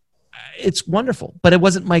 And it's wonderful, but it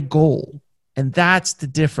wasn't my goal. And that's the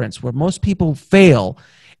difference where most people fail,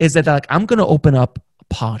 is that they're like, I'm going to open up a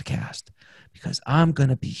podcast because I'm going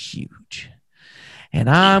to be huge and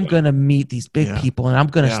I'm going to meet these big people and I'm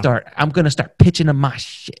going to start pitching them my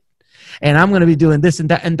shit and I'm going to be doing this and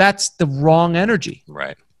that. And that's the wrong energy.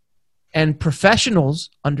 Right. And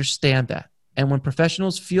professionals understand that. And when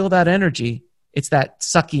professionals feel that energy, it's that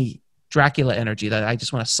sucky Dracula energy that I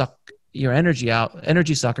just want to suck your energy out,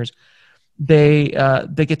 energy suckers, they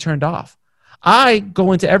get turned off. I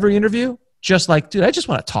go into every interview just like, dude, I just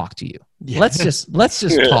want to talk to you. Yeah. Let's just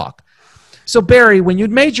talk. So Barry, when you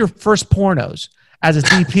made your first pornos as a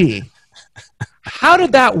DP, how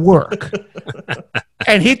did that work?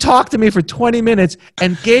 And he talked to me for 20 minutes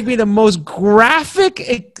and gave me the most graphic,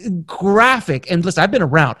 and listen, I've been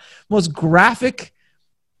around, most graphic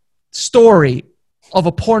story of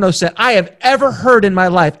a porno set I have ever heard in my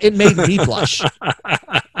life. It made me blush.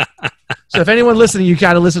 So if anyone listening, you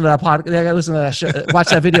got to listen to that podcast. You got to listen to that show, watch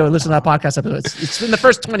that video and listen to that podcast episode. It's in the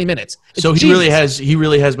first 20 minutes. So he really has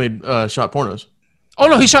made shot pornos. Oh,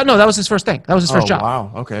 no, that was his first thing. That was his first job.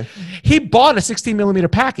 Wow, okay. He bought a 16 millimeter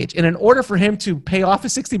package, and in order for him to pay off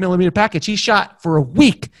his 60 millimeter package, he shot for a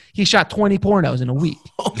week. He shot 20 pornos in a week.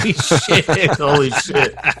 Holy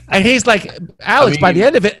shit. And he's like, Alex, by the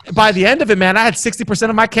end of it, man, I had 60%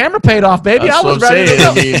 of my camera paid off, baby. I was ready to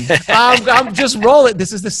go. I'm just rolling.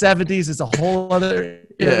 This is the 70s. It's a whole other,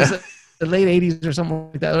 the late 80s or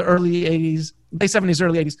something like that, early 80s, late 70s,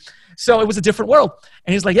 early 80s. So it was a different world.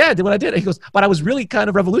 And he's like, yeah, I did what I did. And he goes, but I was really kind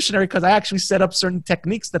of revolutionary because I actually set up certain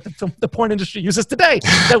techniques that the porn industry uses today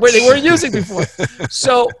that they weren't using before.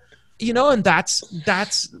 So, and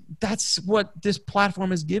that's what this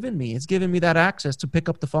platform has given me. It's given me that access to pick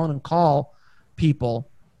up the phone and call people.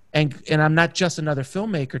 And I'm not just another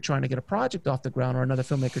filmmaker trying to get a project off the ground or another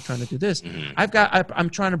filmmaker trying to do this. Mm-hmm. I'm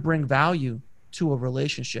trying to bring value to a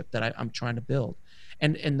relationship that I'm trying to build.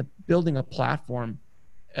 And building a platform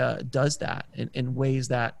does that in ways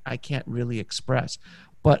that I can't really express.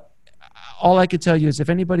 But all I could tell you is if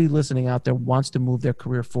anybody listening out there wants to move their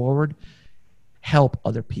career forward, help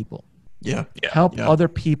other people. Help other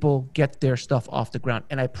people get their stuff off the ground.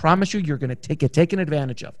 And I promise you're going to get taken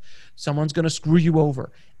advantage of. Someone's going to screw you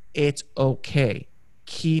over. It's okay.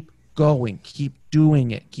 Keep going. Keep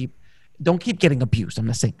doing it. Don't keep getting abused. I'm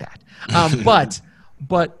not saying that.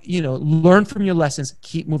 But learn from your lessons.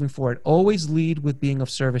 Keep moving forward. Always lead with being of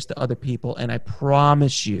service to other people. And I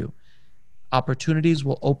promise you, opportunities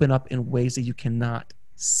will open up in ways that you cannot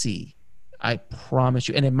see. I promise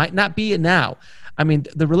you. And it might not be now. I mean,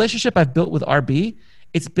 the relationship I've built with RB,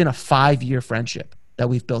 it's been a 5-year friendship that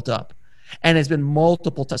we've built up. And it's been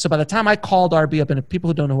multiple times. So by the time I called RB up, and if people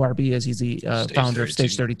who don't know who RB is, he's the founder of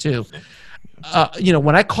Stage 32.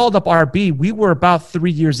 when I called up RB, we were about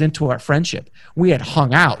 3 years into our friendship. We had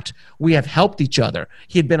hung out. We have helped each other.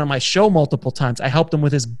 He had been on my show multiple times. I helped him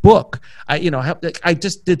with his book. I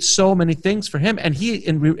just did so many things for him, and he,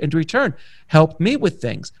 in return, helped me with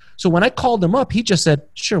things. So when I called him up, he just said,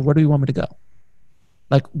 "Sure, where do you want me to go?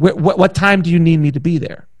 Like, what time do you need me to be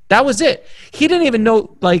there?" That was it. He didn't even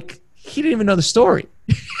know. He didn't even know the story.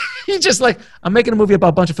 He's just like, "I'm making a movie about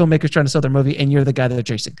a bunch of filmmakers trying to sell their movie, and you're the guy that they're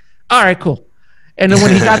chasing." All right, cool. And then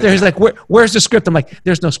when he got there, he's like, "Where's the script?" I'm like,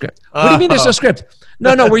 "There's no script." What do you mean there's no script?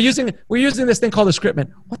 No, we're using this thing called a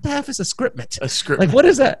scriptment. What the F is a scriptment? A scriptment. Like, what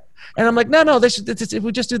is that? And I'm like, no,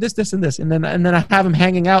 we just do this, this, and this. And then I have him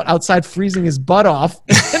hanging out outside, freezing his butt off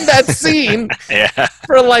in that scene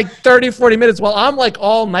for like 30, 40 minutes while I'm like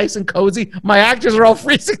all nice and cozy. My actors are all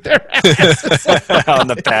freezing their asses on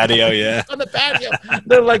the patio, on the patio.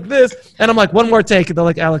 They're like this. And I'm like, one more take. And they're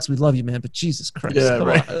like, "Alex, we love you, man, but Jesus Christ. Come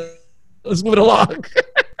on. Let's move it along."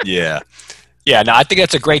 Yeah, no, I think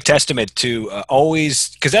that's a great testament to always,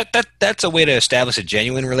 because that's a way to establish a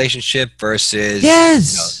genuine relationship versus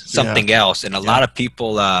something else. And a lot of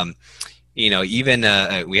people, even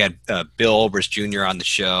we had Bill Oberst Jr. on the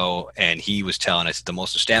show, and he was telling us the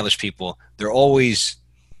most established people, they're always,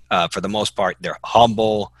 for the most part, they're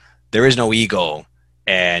humble. There is no ego,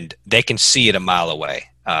 and they can see it a mile away.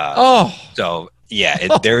 So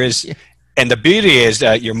there is. Yeah. And the beauty is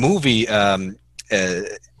that your movie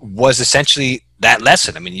was essentially that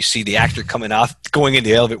lesson. I mean, you see the actor coming off, going in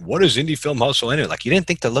the elevator. What is indie film hustle anyway? Like, you didn't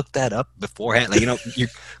think to look that up beforehand. Like, you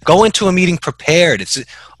go into a meeting prepared. It's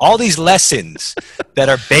all these lessons that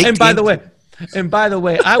are baked. And by the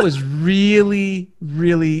way, I was really,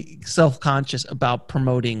 really self-conscious about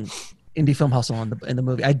promoting indie film hustle in the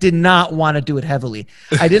movie. I did not want to do it heavily.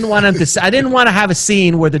 I didn't want to have a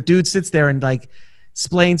scene where the dude sits there and like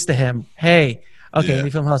explains to him, "Hey, okay,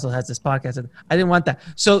 Indie Film Hustle has this podcast." I didn't want that.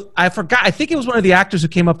 So I forgot. I think it was one of the actors who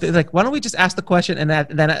came up there, like, "Why don't we just ask the question?" And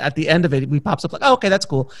then at the end of it, we pops up like, "Oh, okay, that's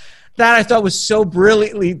cool." That I thought was so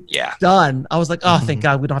brilliantly done. I was like, "Oh, thank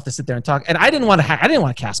God we don't have to sit there and talk." And I didn't want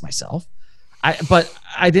to cast myself. I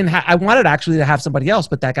wanted actually to have somebody else,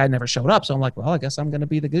 but that guy never showed up. So I'm like, well, I guess I'm going to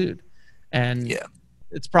be the dude. And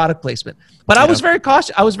it's product placement. But I was very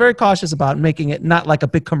cautious. I was very cautious about making it not like a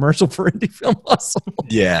big commercial for Indie Film Hustle.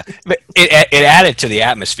 Yeah, but it added to the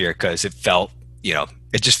atmosphere because it felt,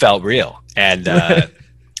 it just felt real. And I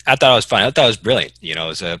thought it was fun. I thought it was brilliant. It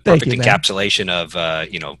was a perfect encapsulation of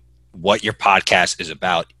what your podcast is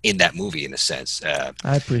about in that movie, in a sense. I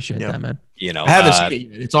appreciate that, man. I haven't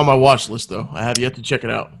seen it. It's on my watch list, though. I have yet to check it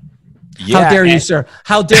out. Yeah, how dare you, sir?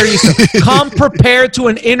 How dare you, sir? Come prepared to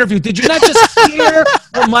an interview. Did you not just hear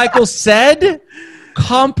what Michael said?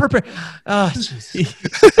 Come prepared.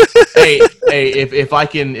 Hey, if I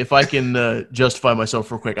can justify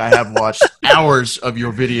myself real quick, I have watched hours of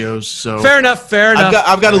your videos. So fair enough.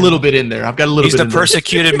 I've got a little bit in there. He's the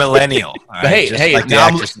persecuted millennial. Right? Hey, like now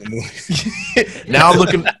I'm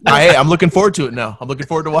looking forward to it now. I'm looking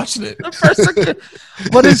forward to watching it.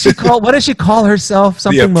 What does she call herself?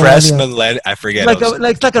 Something the oppressed millennial. I forget.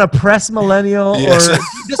 Like an oppressed millennial or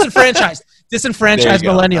disenfranchised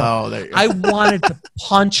millennial. I wanted to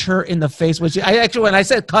punch her in the face. When I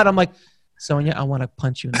said cut, I'm like, "Sonia, I want to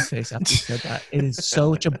punch you in the face after you said that." It is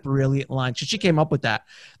such a brilliant line. She came up with that.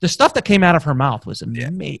 The stuff that came out of her mouth was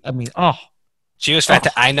amazing. I mean, she was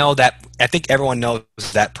fantastic. I know that. I think everyone knows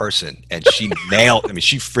that person, and she nailed. I mean,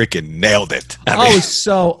 she freaking nailed it.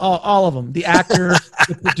 All of them. The actor,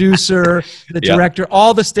 the producer, the director,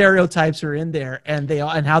 all the stereotypes are in there, and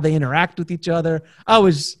how they interact with each other.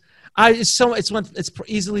 It's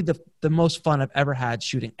easily the most fun I've ever had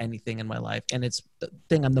shooting anything in my life, and it's the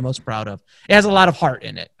thing I'm the most proud of. It has a lot of heart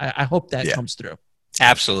in it. I hope that comes through.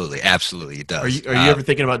 Absolutely, it does. Are you ever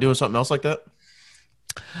thinking about doing something else like that?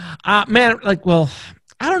 Man,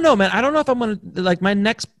 I don't know, man. I don't know if I'm gonna my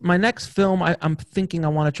next film. I'm thinking I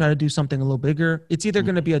want to try to do something a little bigger. It's either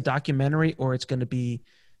going to be a documentary or it's going to be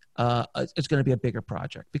a bigger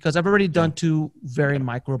project, because I've already done 2 very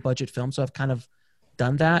micro budget films, so I've kind of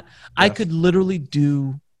done that. I could literally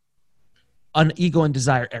do an Ego and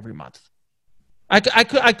Desire every month. I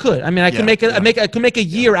could. I mean, I could make a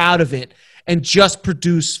year out of it and just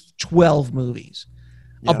produce 12 movies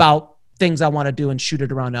about things I want to do and shoot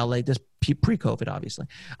it around LA. This pre-COVID, obviously,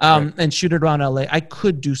 and shoot it around LA. I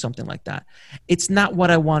could do something like that. It's not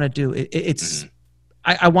what I want to do.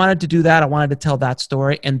 I wanted to do that. I wanted to tell that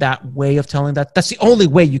story, and that way of telling that's the only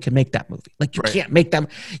way you can make that movie. Like, you can't make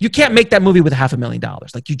that movie with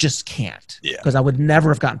 $500,000. Like, you just can't, because I would never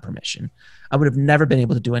have gotten permission. I would have never been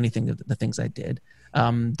able to do anything of the things I did.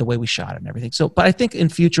 the way we shot it and everything. So, but I think in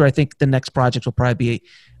future, I think the next project will probably be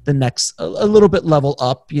the next a little bit level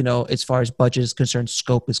up, as far as budget is concerned,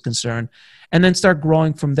 scope is concerned, and then start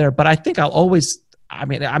growing from there. But I think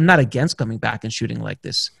I'm not against coming back and shooting like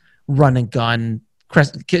this run and gun,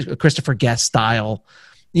 Christopher Guest style,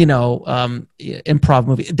 improv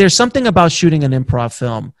movie. There's something about shooting an improv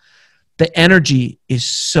film. The energy is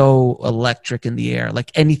so electric in the air.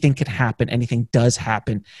 Like anything can happen. Anything does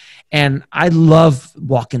happen. And I love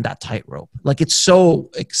walking that tightrope. Like it's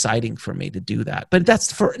so exciting for me to do that. But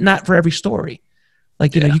that's not for every story.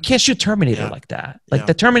 Like, you can't shoot Terminator like that. Like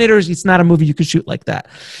the Terminator it's not a movie you can shoot like that.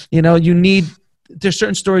 There's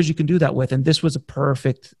certain stories you can do that with. And this was a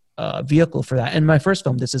perfect vehicle for that. And my first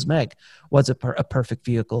film, This Is Meg, was a perfect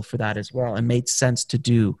vehicle for that as well. It made sense to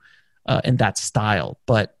do in that style.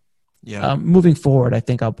 But moving forward, I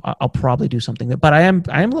think I'll probably do something. But I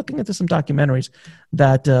am looking into some documentaries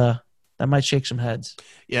that might shake some heads.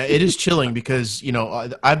 Yeah, it is chilling because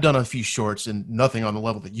I've done a few shorts and nothing on the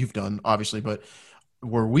level that you've done, obviously, but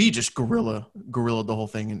where we just guerrilla the whole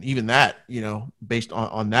thing, and even that, based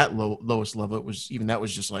on that lowest level, that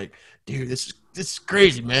was just like, dude, this is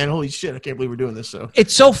crazy, man. Holy shit, I can't believe we're doing this. So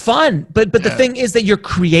it's so fun, but the thing is that you're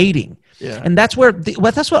creating. Yeah. And that's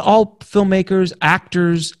that's what all filmmakers,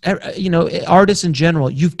 actors, artists in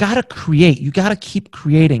general, you've got to create. You got to keep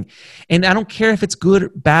creating. And I don't care if it's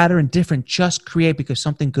good, bad, or indifferent, just create because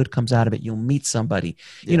something good comes out of it. You'll meet somebody.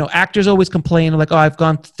 Yeah. Actors always complain like, oh, I've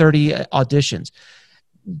gone 30 auditions.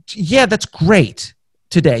 Yeah, that's great.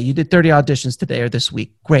 Today, you did 30 auditions today or this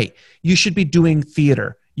week. Great. You should be doing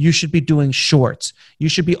theater. You should be doing shorts. You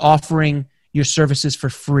should be offering your services for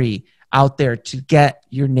free out there to get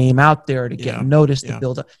your name out there, to get noticed, to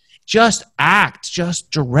build up. Just act,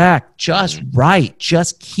 just direct, just write,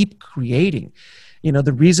 just keep creating.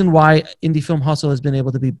 The reason why Indie Film Hustle has been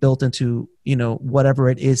able to be built into, whatever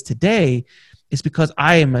it is today is because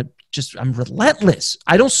I'm relentless.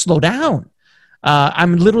 I don't slow down.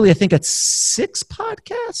 I'm literally, I think, at 6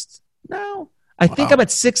 podcasts now. I think I'm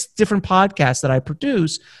at 6 different podcasts that I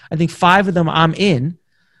produce. I think 5 of them I'm in.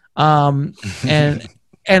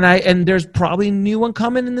 And there's probably a new one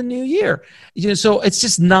coming in the new year. So it's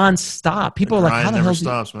just nonstop. People are like, "How the hell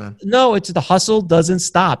stops, man?" No, it's the hustle doesn't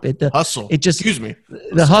stop. The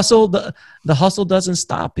hustle doesn't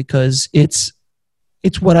stop because it's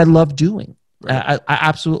what I love doing. Right. I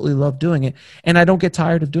absolutely love doing it, and I don't get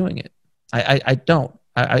tired of doing it. I don't.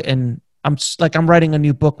 And I'm writing a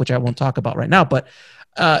new book, which I won't talk about right now, but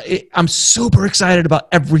I'm super excited about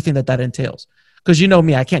everything that entails. Because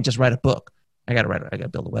me, I can't just write a book. I got to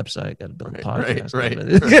build a website. I got to build a podcast.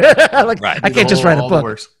 Right. I can't just write a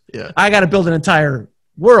book. Yeah. I got to build an entire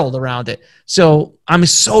world around it. So I'm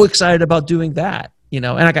so excited about doing that, and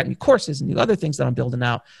I got new courses and new other things that I'm building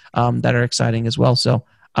out that are exciting as well. So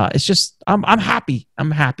it's just, I'm happy.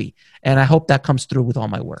 I'm happy. And I hope that comes through with all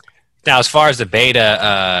my work. Now, as far as the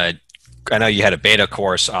beta, I know you had a beta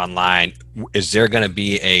course online. Is there going to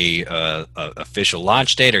be a official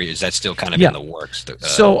launch date, or is that still kind of in the works?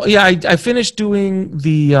 I finished doing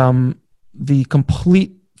the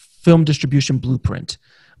complete film distribution blueprint,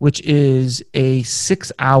 which is a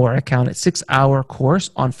 6-hour course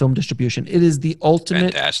on film distribution. It is the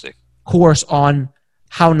ultimate course on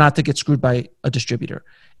how not to get screwed by a distributor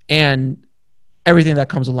and everything that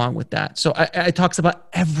comes along with that. So it talks about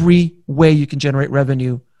every way you can generate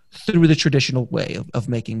revenue through the traditional way of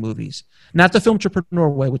making movies. Not the film entrepreneur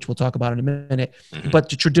way, which we'll talk about in a minute, but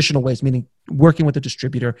the traditional ways, meaning working with a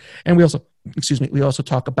distributor. And we also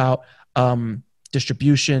talk about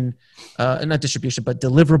distribution, not distribution, but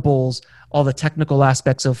deliverables, all the technical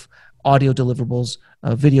aspects of audio deliverables,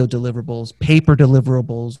 video deliverables, paper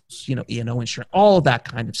deliverables, E&O insurance, all of that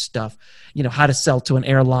kind of stuff, how to sell to an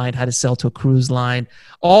airline, how to sell to a cruise line,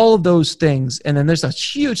 all of those things. And then there's a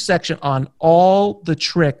huge section on all the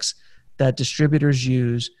tricks that distributors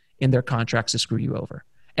use in their contracts to screw you over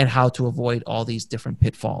and how to avoid all these different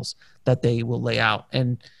pitfalls that they will lay out.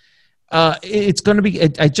 And it's going to be,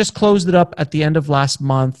 I just closed it up at the end of last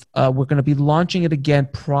month. We're going to be launching it again,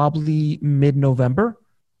 probably mid-November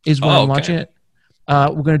is when I'm launching it.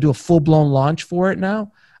 We're going to do a full-blown launch for it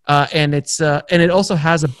now. And it also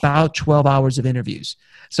has about 12 hours of interviews.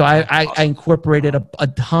 So I incorporated a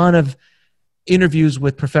ton of interviews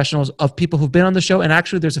with professionals of people who've been on the show. And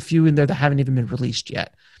actually there's a few in there that haven't even been released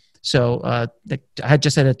yet. So I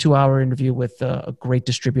just had a 2-hour interview with a great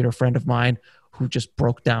distributor friend of mine who just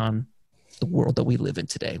broke down the world that we live in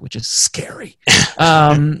today, which is scary.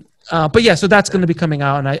 But yeah, so that's going to be coming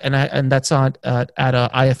out, and that's on at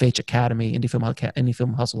IFH Academy, Indie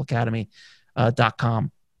Film Hustle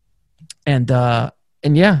Academy.com. And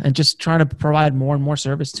and just trying to provide more and more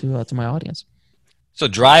service to my audience. So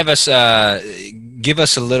give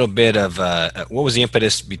us a little bit of what was the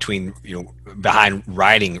impetus behind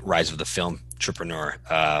writing Rise of the Film Entrepreneur,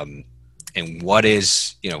 and what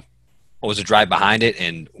was the drive behind it,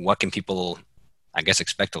 and what can people, I guess,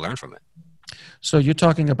 expect to learn from it? So you're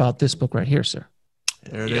talking about this book right here, sir.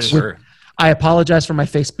 There it Yes, is. sir. I apologize for my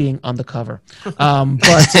face being on the cover, but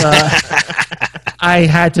I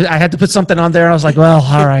had to put something on there. I was like, well,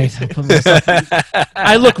 all right.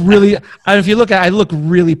 I look really. If you look at, I look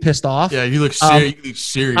really pissed off. Yeah, you look serious. You look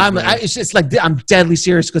serious. It's just like I'm deadly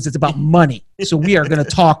serious because it's about money. So we are going to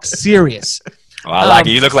talk serious. Oh, I like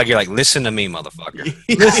it. You look like you're like, listen to me, motherfucker.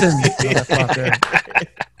 Listen, motherfucker.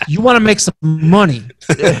 You want to make some money?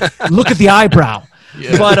 Look at the eyebrow.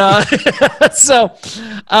 Yeah. But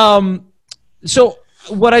so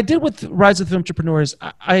what I did with Rise of the Film Entrepreneur is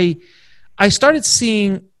I started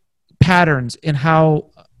seeing patterns in how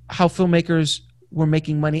filmmakers were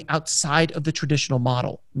making money outside of the traditional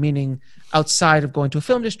model, meaning outside of going to a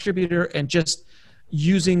film distributor and just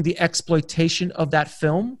using the exploitation of that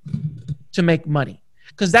film to make money.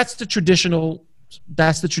 Because that's the traditional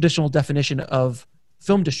definition of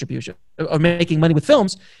film distribution or making money with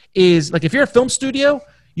films is like, if you're a film studio,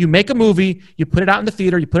 you make a movie, you put it out in the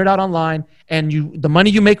theater, you put it out online, and the money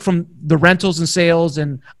you make from the rentals and sales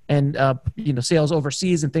and sales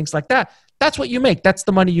overseas and things like that, that's what you make. That's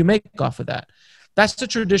the money you make off of that. That's the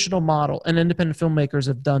traditional model, and independent filmmakers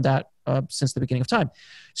have done that since the beginning of time.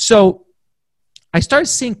 So I started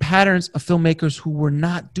seeing patterns of filmmakers who were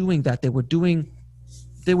not doing that. They were building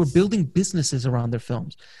businesses around their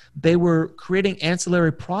films. They were creating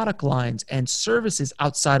ancillary product lines and services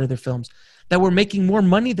outside of their films that were making more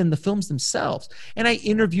money than the films themselves. And I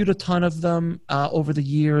interviewed a ton of them over the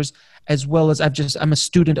years, as well as I'm a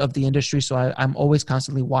student of the industry, so I'm always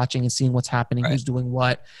constantly watching and seeing what's happening, right, who's doing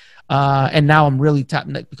what. And now I'm really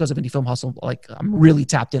tapped, because of Indie Film Hustle, like I'm really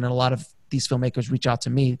tapped in, and a lot of these filmmakers reach out to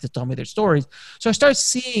me to tell me their stories. So I started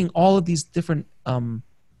seeing all of these different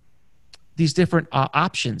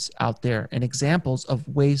options out there and examples of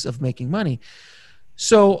ways of making money.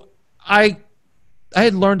 So I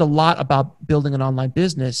had learned a lot about building an online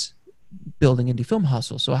business, building Indie Film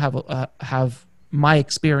Hustle. So I have my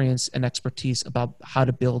experience and expertise about how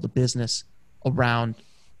to build a business around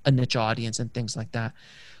a niche audience and things like that.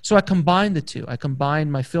 So I combined the two. I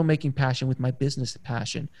combined my filmmaking passion with my business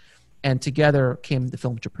passion, and together came the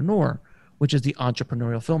Film Entrepreneur, which is the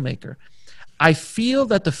entrepreneurial filmmaker. I feel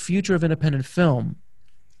that the future of independent film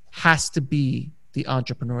has to be the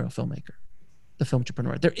entrepreneurial filmmaker, the film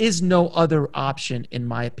entrepreneur. There is no other option, in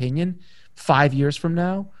my opinion, 5 years from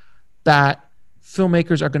now, that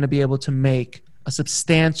filmmakers are going to be able to make a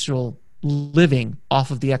substantial living off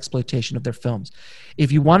of the exploitation of their films.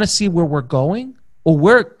 If you want to see where we're going, or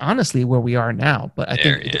where we are now, but I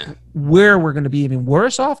think where we're going to be even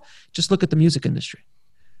worse off, just look at the music industry.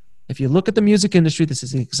 If you look at the music industry, this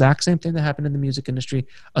is the exact same thing that happened in the music industry.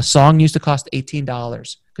 A song used to cost $18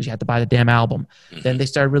 because you had to buy the damn album. Mm-hmm. Then they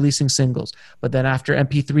started releasing singles. But then after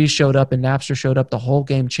MP3 showed up and Napster showed up, the whole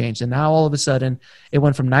game changed. And now all of a sudden, it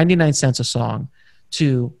went from 99 cents a song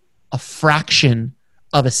to a fraction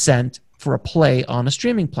of a cent for a play on a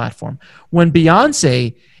streaming platform. When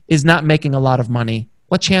Beyonce is not making a lot of money,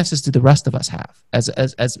 what chances do the rest of us have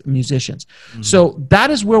as musicians? Mm-hmm. So that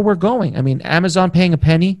is where we're going. I mean, Amazon paying a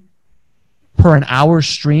penny per an hour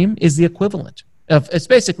stream is the equivalent of, it's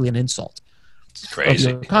basically an insult. It's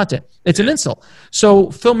crazy. Of your content. It's an insult. So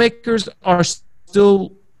filmmakers are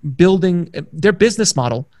still building, their business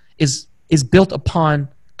model is built upon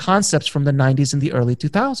concepts from the 90s and the early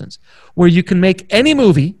 2000s, where you can make any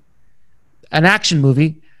movie, an action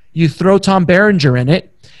movie, you throw Tom Berenger in it,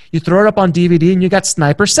 you throw it up on DVD, and you got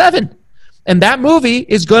Sniper 7. And that movie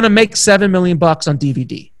is going to make $7 million on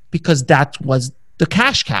DVD, because that was the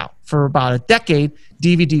cash cow. For about a decade,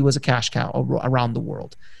 DVD was a cash cow around the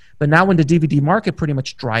world. But now when the DVD market pretty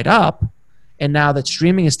much dried up, and now that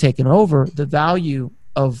streaming has taken over, the value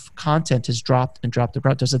of content has dropped and dropped.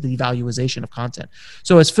 There's a devaluation of content.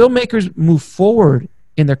 So as filmmakers move forward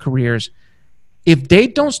in their careers, if they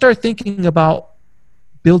don't start thinking about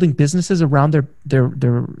building businesses around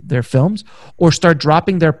their films, or start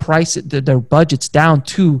dropping their their budgets down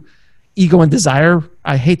to Ego and Desire,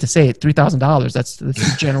 I hate to say it, $3,000. That's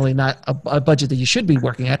generally not a budget that you should be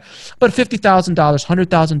working at, but $50,000,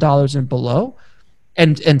 $100,000 and below,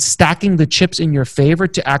 and stacking the chips in your favor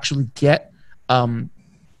to actually get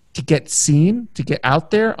seen, to get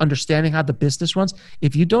out there, understanding how the business runs.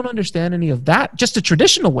 If you don't understand any of that, just the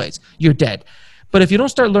traditional ways, you're dead. But if you don't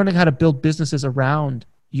start learning how to build businesses around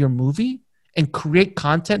your movie and create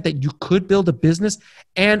content that you could build a business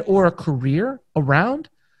and or a career around,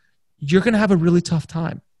 you're going to have a really tough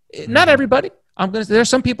time. Not everybody. There's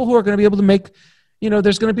some people who are going to be able to make,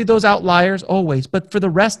 there's going to be those outliers always. But for the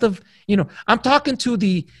rest of, I'm talking to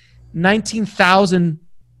the 19,000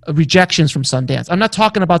 rejections from Sundance. I'm not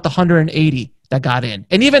talking about the 180 that got in.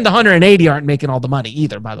 And even the 180 aren't making all the money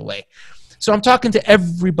either, by the way. So I'm talking to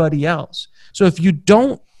everybody else. So if you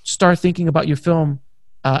don't start thinking about your film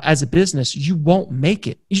as a business, you won't make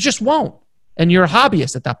it. You just won't. And you're a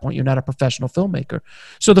hobbyist at that point. You're not a professional filmmaker.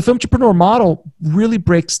 So the Filmtrepreneur model really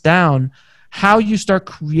breaks down how you start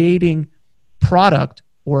creating product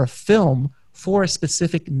or a film for a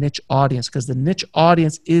specific niche audience, because the niche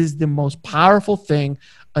audience is the most powerful thing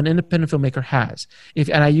an independent filmmaker has.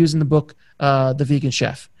 And I use in the book The Vegan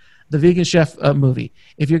Chef. The Vegan Chef movie.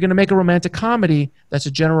 If you're going to make a romantic comedy that's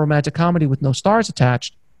a general romantic comedy with no stars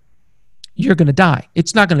attached, you're going to die.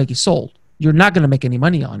 It's not going to get sold. You're not going to make any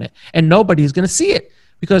money on it. And nobody's going to see it.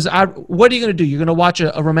 Because what are you going to do? You're going to watch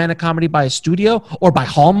a romantic comedy by a studio or by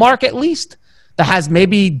Hallmark at least that has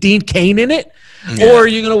maybe Dean Cain in it? Yeah. Or are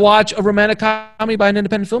you going to watch a romantic comedy by an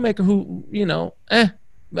independent filmmaker who,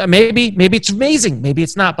 maybe it's amazing. Maybe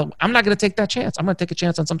it's not. But I'm not going to take that chance. I'm going to take a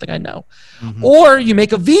chance on something I know. Mm-hmm. Or you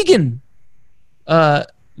make a vegan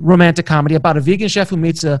romantic comedy about a vegan chef who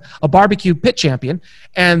meets a barbecue pit champion,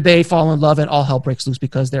 and they fall in love and all hell breaks loose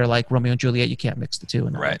because they're like Romeo and Juliet. You can't mix the two,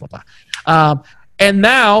 and right. blah, blah, blah. And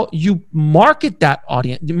now you market that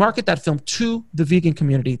audience, you market that film to the vegan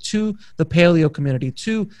community, to the paleo community,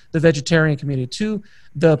 to the vegetarian community, to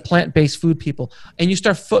the plant-based food people, and you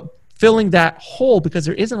start filling that hole because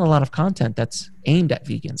there isn't a lot of content that's aimed at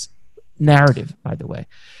vegans. Narrative, by the way.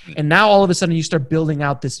 And now all of a sudden you start building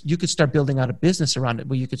out you could start building out a business around it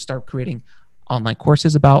where you could start creating online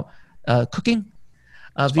courses about cooking,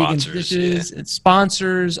 vegan dishes, and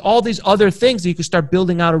sponsors, all these other things that you could start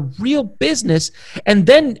building out a real business. And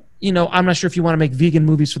then, I'm not sure if you want to make vegan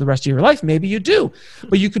movies for the rest of your life. Maybe you do.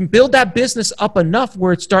 But you can build that business up enough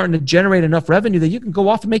where it's starting to generate enough revenue that you can go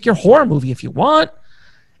off and make your horror movie if you want.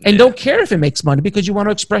 And don't care if it makes money because you want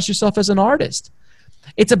to express yourself as an artist.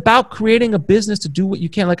 It's about creating a business to do what you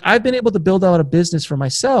can. Like I've been able to build out a business for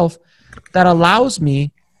myself that allows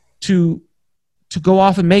me to go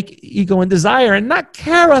off and make Ego and Desire and not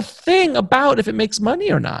care a thing about if it makes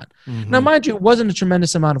money or not. Mm-hmm. Now, mind you, it wasn't a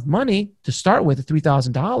tremendous amount of money to start with, at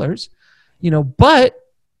 $3,000, but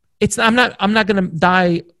I'm not going to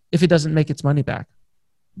die if it doesn't make its money back.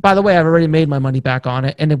 By the way, I've already made my money back on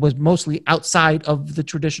it, and it was mostly outside of the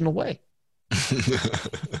traditional way.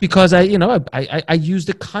 Because I used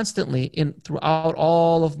it constantly throughout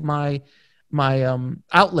all of my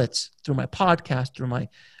outlets, through my podcast, through my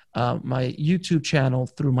YouTube channel,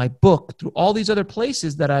 through my book, through all these other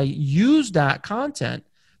places that I use that content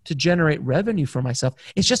to generate revenue for myself.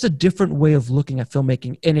 It's just a different way of looking at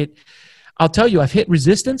filmmaking. And I'll tell you, I've hit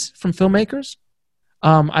resistance from filmmakers.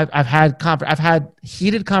 I've had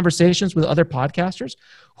heated conversations with other podcasters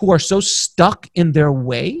who are so stuck in their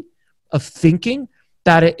way of thinking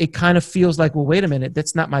that it kind of feels like, well, wait a minute,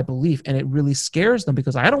 that's not my belief. And it really scares them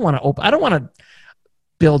because I don't want to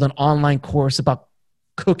build an online course about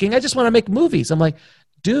cooking. I just want to make movies. I'm like,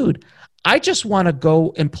 dude, I just want to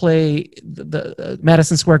go and play the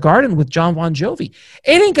Madison Square Garden with John Bon Jovi.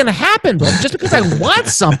 It ain't going to happen, bro. Just because I want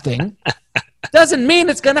something doesn't mean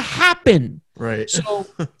it's going to happen. Right. So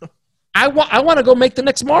I want to go make the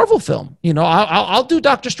next Marvel film. I'll do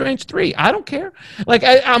Doctor Strange 3. I don't care. Like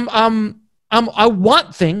I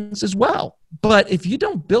want things as well. But if you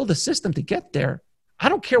don't build a system to get there, I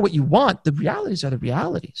don't care what you want. The realities are the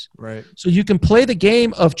realities. Right. So you can play the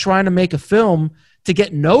game of trying to make a film to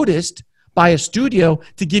get noticed by a studio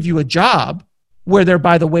to give you a job, where there,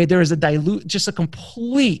 by the way, there is just a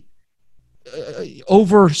complete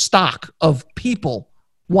overstock of people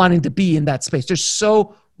wanting to be in that space. There's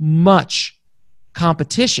so much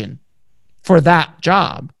competition for that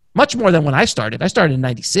job, much more than when I started. I started in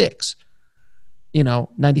 96.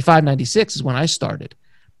 95, 96 is when I started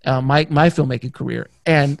my filmmaking career.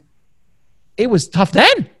 And it was tough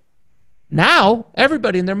then. Now,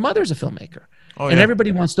 everybody and their mother's a filmmaker. Oh, yeah. And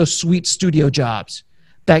everybody wants those sweet studio jobs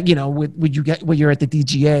that, when you're at the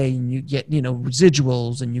DGA and you get,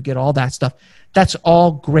 residuals and you get all that stuff. That's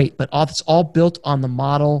all great, but it's all built on the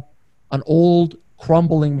model, an old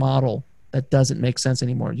crumbling model that doesn't make sense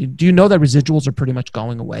anymore. Do you know that residuals are pretty much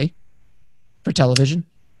going away for television?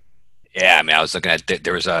 Yeah, I mean, I was looking at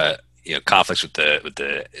there was conflicts with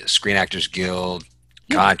the Screen Actors Guild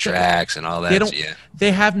contracts and all that.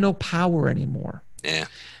 They have no power anymore. Yeah,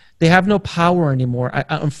 they have no power anymore.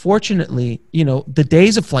 Unfortunately, the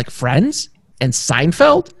days of like Friends and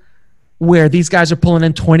Seinfeld, where these guys are pulling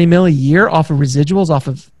in 20 mil a year off of residuals off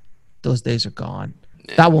of those days are gone.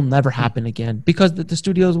 Yeah. That will never happen again because the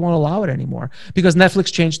studios won't allow it anymore because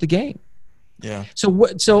Netflix changed the game. Yeah.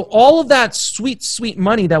 So all of that sweet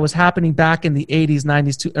money that was happening back in the 80s,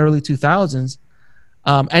 90s to early 2000s,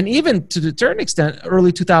 and even to a certain extent,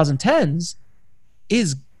 early 2010s,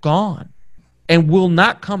 is gone and will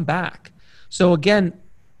not come back. So again,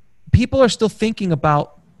 people are still thinking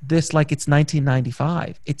about this like it's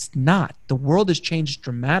 1995. It's not. The world has changed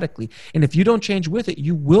dramatically. And if you don't change with it,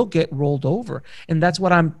 you will get rolled over. And that's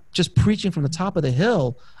what I'm just preaching from the top of the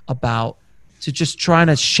hill about, to just trying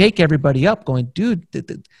to shake everybody up going, dude,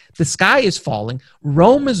 the sky is falling.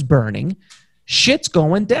 Rome is burning. Shit's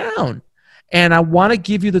going down. And I want to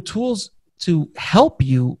give you the tools to help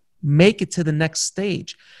you make it to the next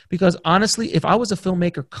stage. Because honestly, if I was a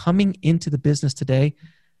filmmaker coming into the business today,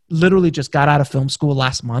 literally just got out of film school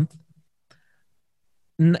last month,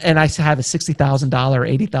 and I have a $60,000 or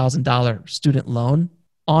 $80,000 student loan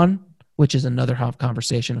on, which is another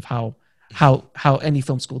conversation of how any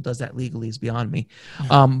film school does that legally is beyond me.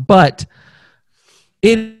 But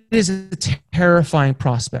it is a terrifying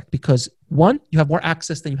prospect because, one, you have more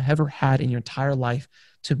access than you've ever had in your entire life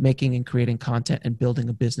to making and creating content and building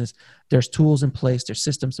a business. There's tools in place, there's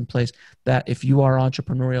systems in place that if you are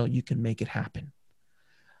entrepreneurial, you can make it happen.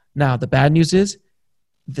 Now, the bad news is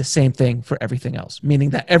the same thing for everything else, meaning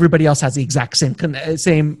that everybody else has the exact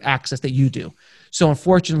same access that you do. So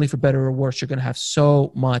unfortunately, for better or worse, you're going to have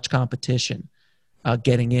so much competition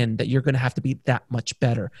getting in that you're going to have to be that much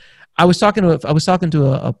better. I was talking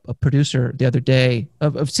to a producer the other day,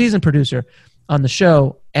 a seasoned producer on the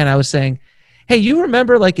show, and I was saying, hey, you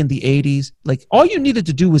remember like in the 80s, like all you needed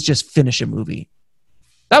to do was just finish a movie.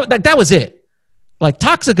 That was it. Like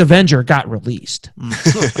Toxic Avenger got released.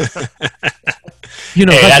 You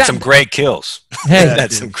know, hey, that's some great kills. Hey,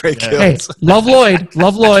 that's some great kills. Hey, love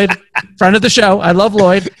Lloyd, friend of the show. I love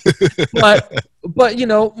Lloyd, but you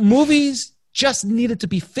know, movies just needed to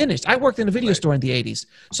be finished. I worked in a video store in the 80s,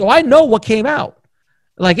 so I know what came out.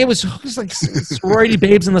 Like it was like sorority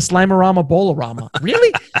babes in the Slimerama Bolarama.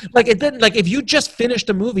 Really? Like it didn't. Like if you just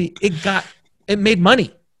finished a movie, it made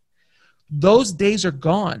money. Those days are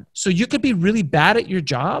gone. So you could be really bad at your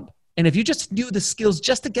job, and if you just knew the skills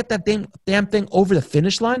just to get that damn thing over the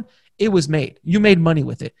finish line, it was made. You made money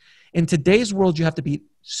with it. In today's world, you have to be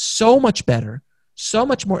so much better, so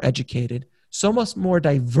much more educated, so much more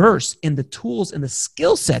diverse in the tools and the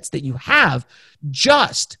skill sets that you have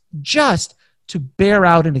just to bear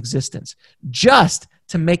out in existence, just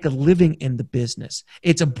to make a living in the business.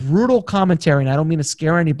 It's a brutal commentary, and I don't mean to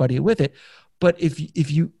scare anybody with it, but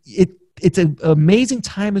it's an amazing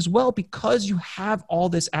time as well because you have all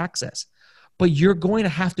this access, but you're going to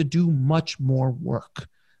have to do much more work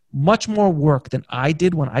than I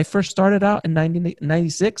did when I first started out in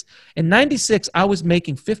 96. In 96, I was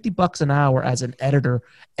making $50 an hour as an editor,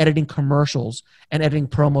 editing commercials and editing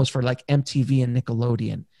promos for like MTV and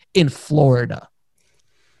Nickelodeon in Florida.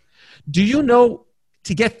 Do you know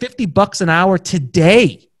to get $50 an hour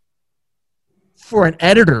today for an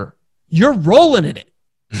editor, you're rolling in it.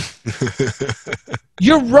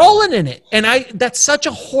 You're rolling in it. And that's such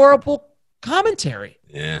a horrible commentary.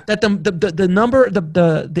 Yeah. That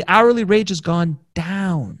the hourly rate has gone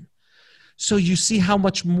down. So you see how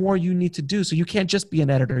much more you need to do. So you can't just be an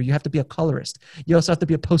editor. You have to be a colorist. You also have to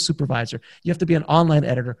be a post supervisor. You have to be an online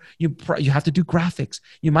editor. You have to do graphics.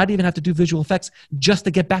 You might even have to do visual effects just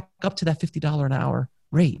to get back up to that $50 an hour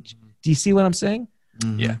rate. Do you see what I'm saying?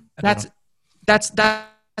 Mm-hmm. Yeah.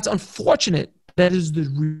 That's unfortunate. That is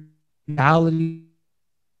the reality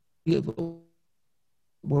of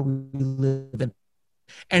where we live in.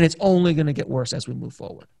 And it's only going to get worse as we move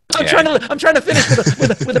forward. I'm trying to finish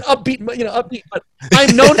with an upbeat, but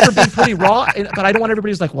I'm known for being pretty raw, but I don't want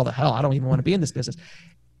everybody who's like, well, the hell, I don't even want to be in this business.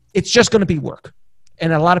 It's just going to be work.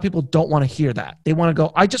 And a lot of people don't want to hear that. They want to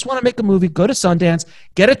go, I just want to make a movie, go to Sundance,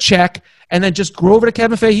 get a check, and then just go over to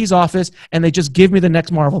Kevin Feige's office and they just give me the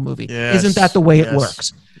next Marvel movie. Yes. Isn't that the way it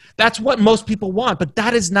works? That's what most people want, but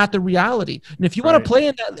that is not the reality. And if you want to play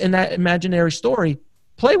in that imaginary story,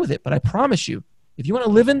 play with it. But I promise you, if you want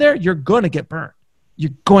to live in there, you're going to get burned.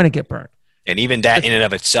 You're going to get burned. And even that in and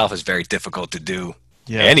of itself is very difficult to do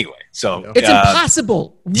anyway. So it's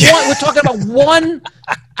impossible. We're talking about one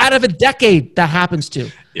out of a decade that happens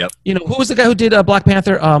to. Yep. You know, who was the guy who did Black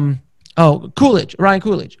Panther? Coolidge, Ryan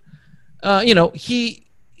Coolidge.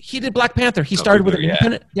 He did Black Panther. He started with an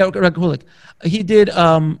independent. Yeah, Ryan Coolidge. He did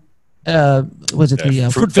was it the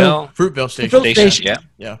Fruitvale Station?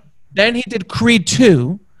 Yeah. Then he did Creed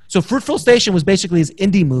 2. So Fruitvale Station was basically his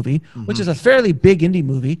indie movie, which is a fairly big indie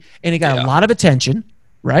movie, and it got a lot of attention,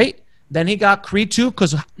 right? Then he got Creed 2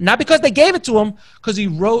 not because they gave it to him, because he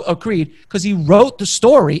wrote the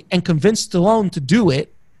story and convinced Stallone to do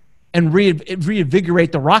it and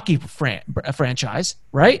reinvigorate the Rocky franchise,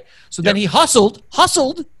 right? So then he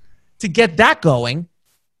hustled to get that going.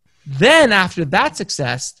 Then after that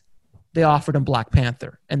success, they offered him Black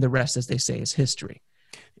Panther, and the rest, as they say, is history.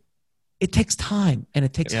 It takes time and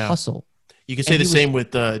it takes hustle. You can say the same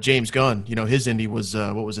with James Gunn. You know, his indie was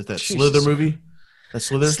what was it? That Slither movie? That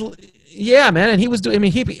Slither? Yeah, man. And he was doing. I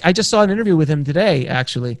mean, I just saw an interview with him today.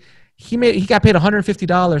 Actually, he got paid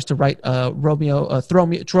 $150 to write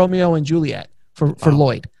Romeo and Juliet for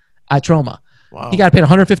Lloyd at Troma. Wow. He got paid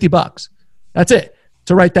 $150. That's it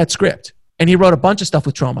to write that script. And he wrote a bunch of stuff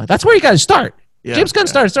with Troma. That's where you got to start. Yeah, James Gunn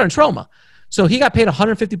started Troma. So he got paid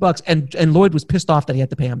 $150, and Lloyd was pissed off that he had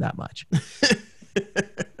to pay him that much.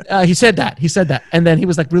 He said that. And then he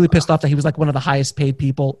was like really pissed off that he was like one of the highest paid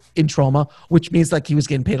people in Troma, which means like he was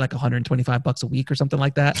getting paid like $125 a week or something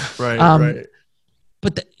like that. Right.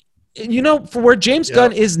 But for where James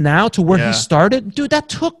Gunn is now to where he started, dude, that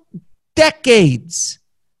took decades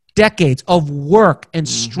of work and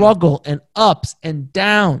struggle and ups and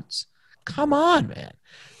downs. Come on, man.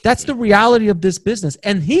 That's the reality of this business.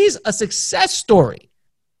 And he's a success story.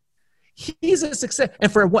 He's a success.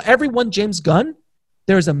 And for every one James Gunn,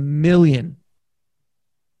 there's a million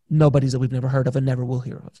nobodies that we've never heard of and never will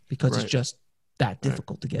hear of because it's just that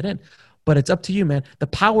difficult to get in. But it's up to you, man. The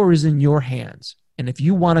power is in your hands. And if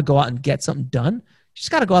you want to go out and get something done, you just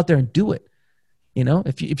got to go out there and do it. You know,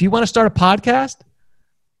 if you want to start a podcast,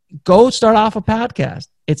 go start off a podcast.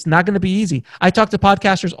 It's not going to be easy. I talk to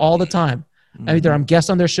podcasters all the time. Either I'm guest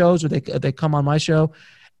on their shows or they come on my show,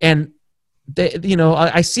 and they,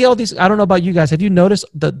 I see all these. I don't know about you guys. Have you noticed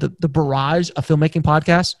the barrage of filmmaking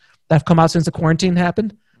podcasts that have come out since the quarantine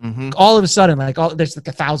happened? All of a sudden, there's like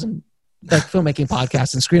 1,000 filmmaking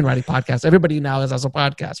podcasts and screenwriting podcasts. Everybody now has a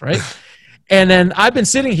podcast, right? And then I've been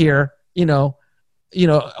sitting here,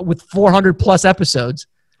 with 400 plus episodes.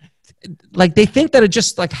 Like they think that it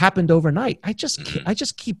just like happened overnight. I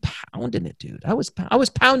just keep pounding it, dude. I was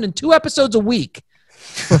pounding 2 episodes a week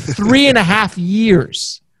for 3.5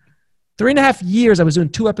 years. 3.5 years I was doing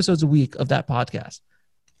 2 episodes a week of that podcast.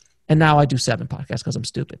 And now I do 7 podcasts because I'm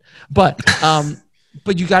stupid. But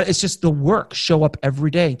it's just the work. Show up every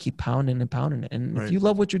day and keep pounding and pounding it. And if you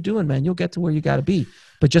love what you're doing, man, you'll get to where you got to be.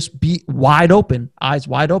 But just be wide open, eyes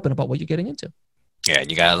wide open about what you're getting into. Yeah, and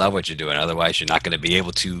you got to love what you're doing. Otherwise, you're not going to be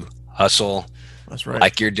able to hustle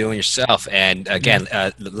like you're doing yourself. And again,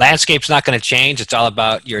 the landscape's not going to change. It's all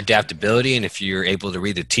about your adaptability. And if you're able to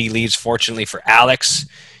read the tea leaves, fortunately for Alex,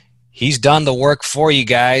 he's done the work for you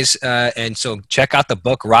guys. And so check out the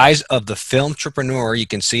book, Rise of the Film Entrepreneur. You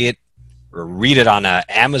can see it or read it on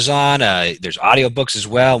Amazon. There's audiobooks as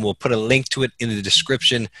well. We'll put a link to it in the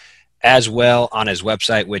description as well on his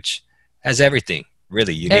website, which has everything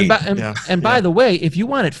really you need. By the way, if you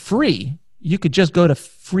want it free, you could just go to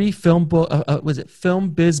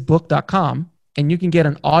filmbizbook.com and you can get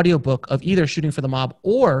an audiobook of either Shooting for the Mob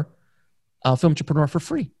or Film Entrepreneur for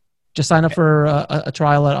free. Just sign up for a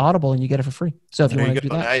trial at Audible and you get it for free. So if you want to do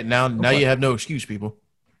that. Now you have no excuse, people.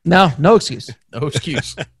 No excuse. No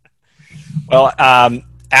excuse. Well,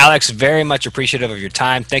 Alex, very much appreciative of your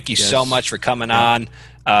time. Thank you so much for coming on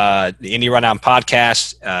the Indie Rundown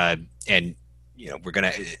podcast. And we're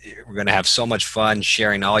gonna have so much fun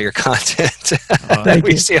sharing all your content. Thank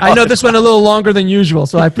you. I know this went a little longer than usual,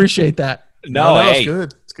 so I appreciate that. No, it's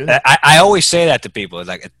good. It's good. I always say that to people. It's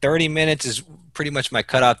like 30 minutes is pretty much my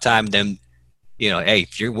cutoff time. Then, hey,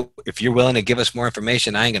 if you're willing to give us more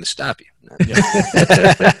information, I ain't gonna stop you.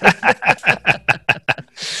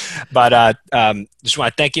 But just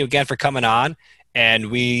want to thank you again for coming on, and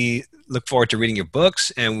we look forward to reading your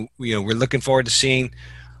books, and we're looking forward to seeing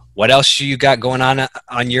what else you got going on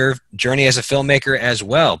your journey as a filmmaker as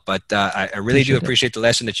well. But I really do appreciate the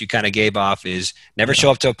lesson that you kind of gave off is never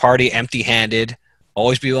show up to a party empty-handed,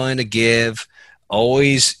 always be willing to give,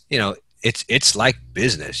 always, it's like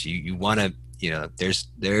business. You want to, there's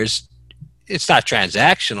it's not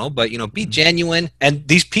transactional, but, be genuine. And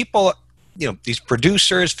these people, these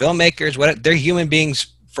producers, filmmakers, they're human beings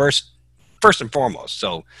first and foremost.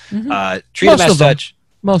 So treat them as such.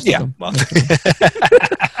 Most of them. Well.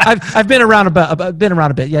 I've been around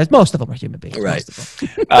a bit. Yeah, most of them are human beings. Right.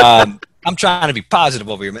 I'm trying to be positive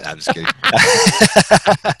over here. I'm just kidding.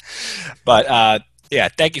 But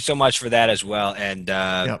thank you so much for that as well. And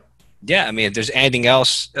if there's anything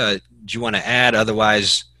else do you want to add?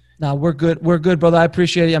 Otherwise, no, we're good. We're good, brother. I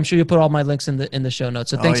appreciate it. I'm sure you'll put all my links in the show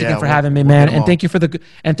notes. So thanks again for having me, man. And thank you for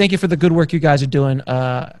the good work you guys are doing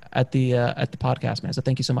at the podcast, man. So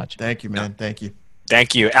thank you so much. Thank you, man. Thank you.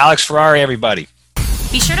 Thank you. Alex Ferrari, everybody.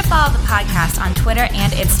 Be sure to follow the podcast on Twitter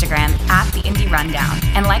and Instagram @The Indie Rundown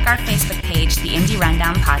and like our Facebook page, The Indie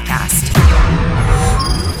Rundown Podcast.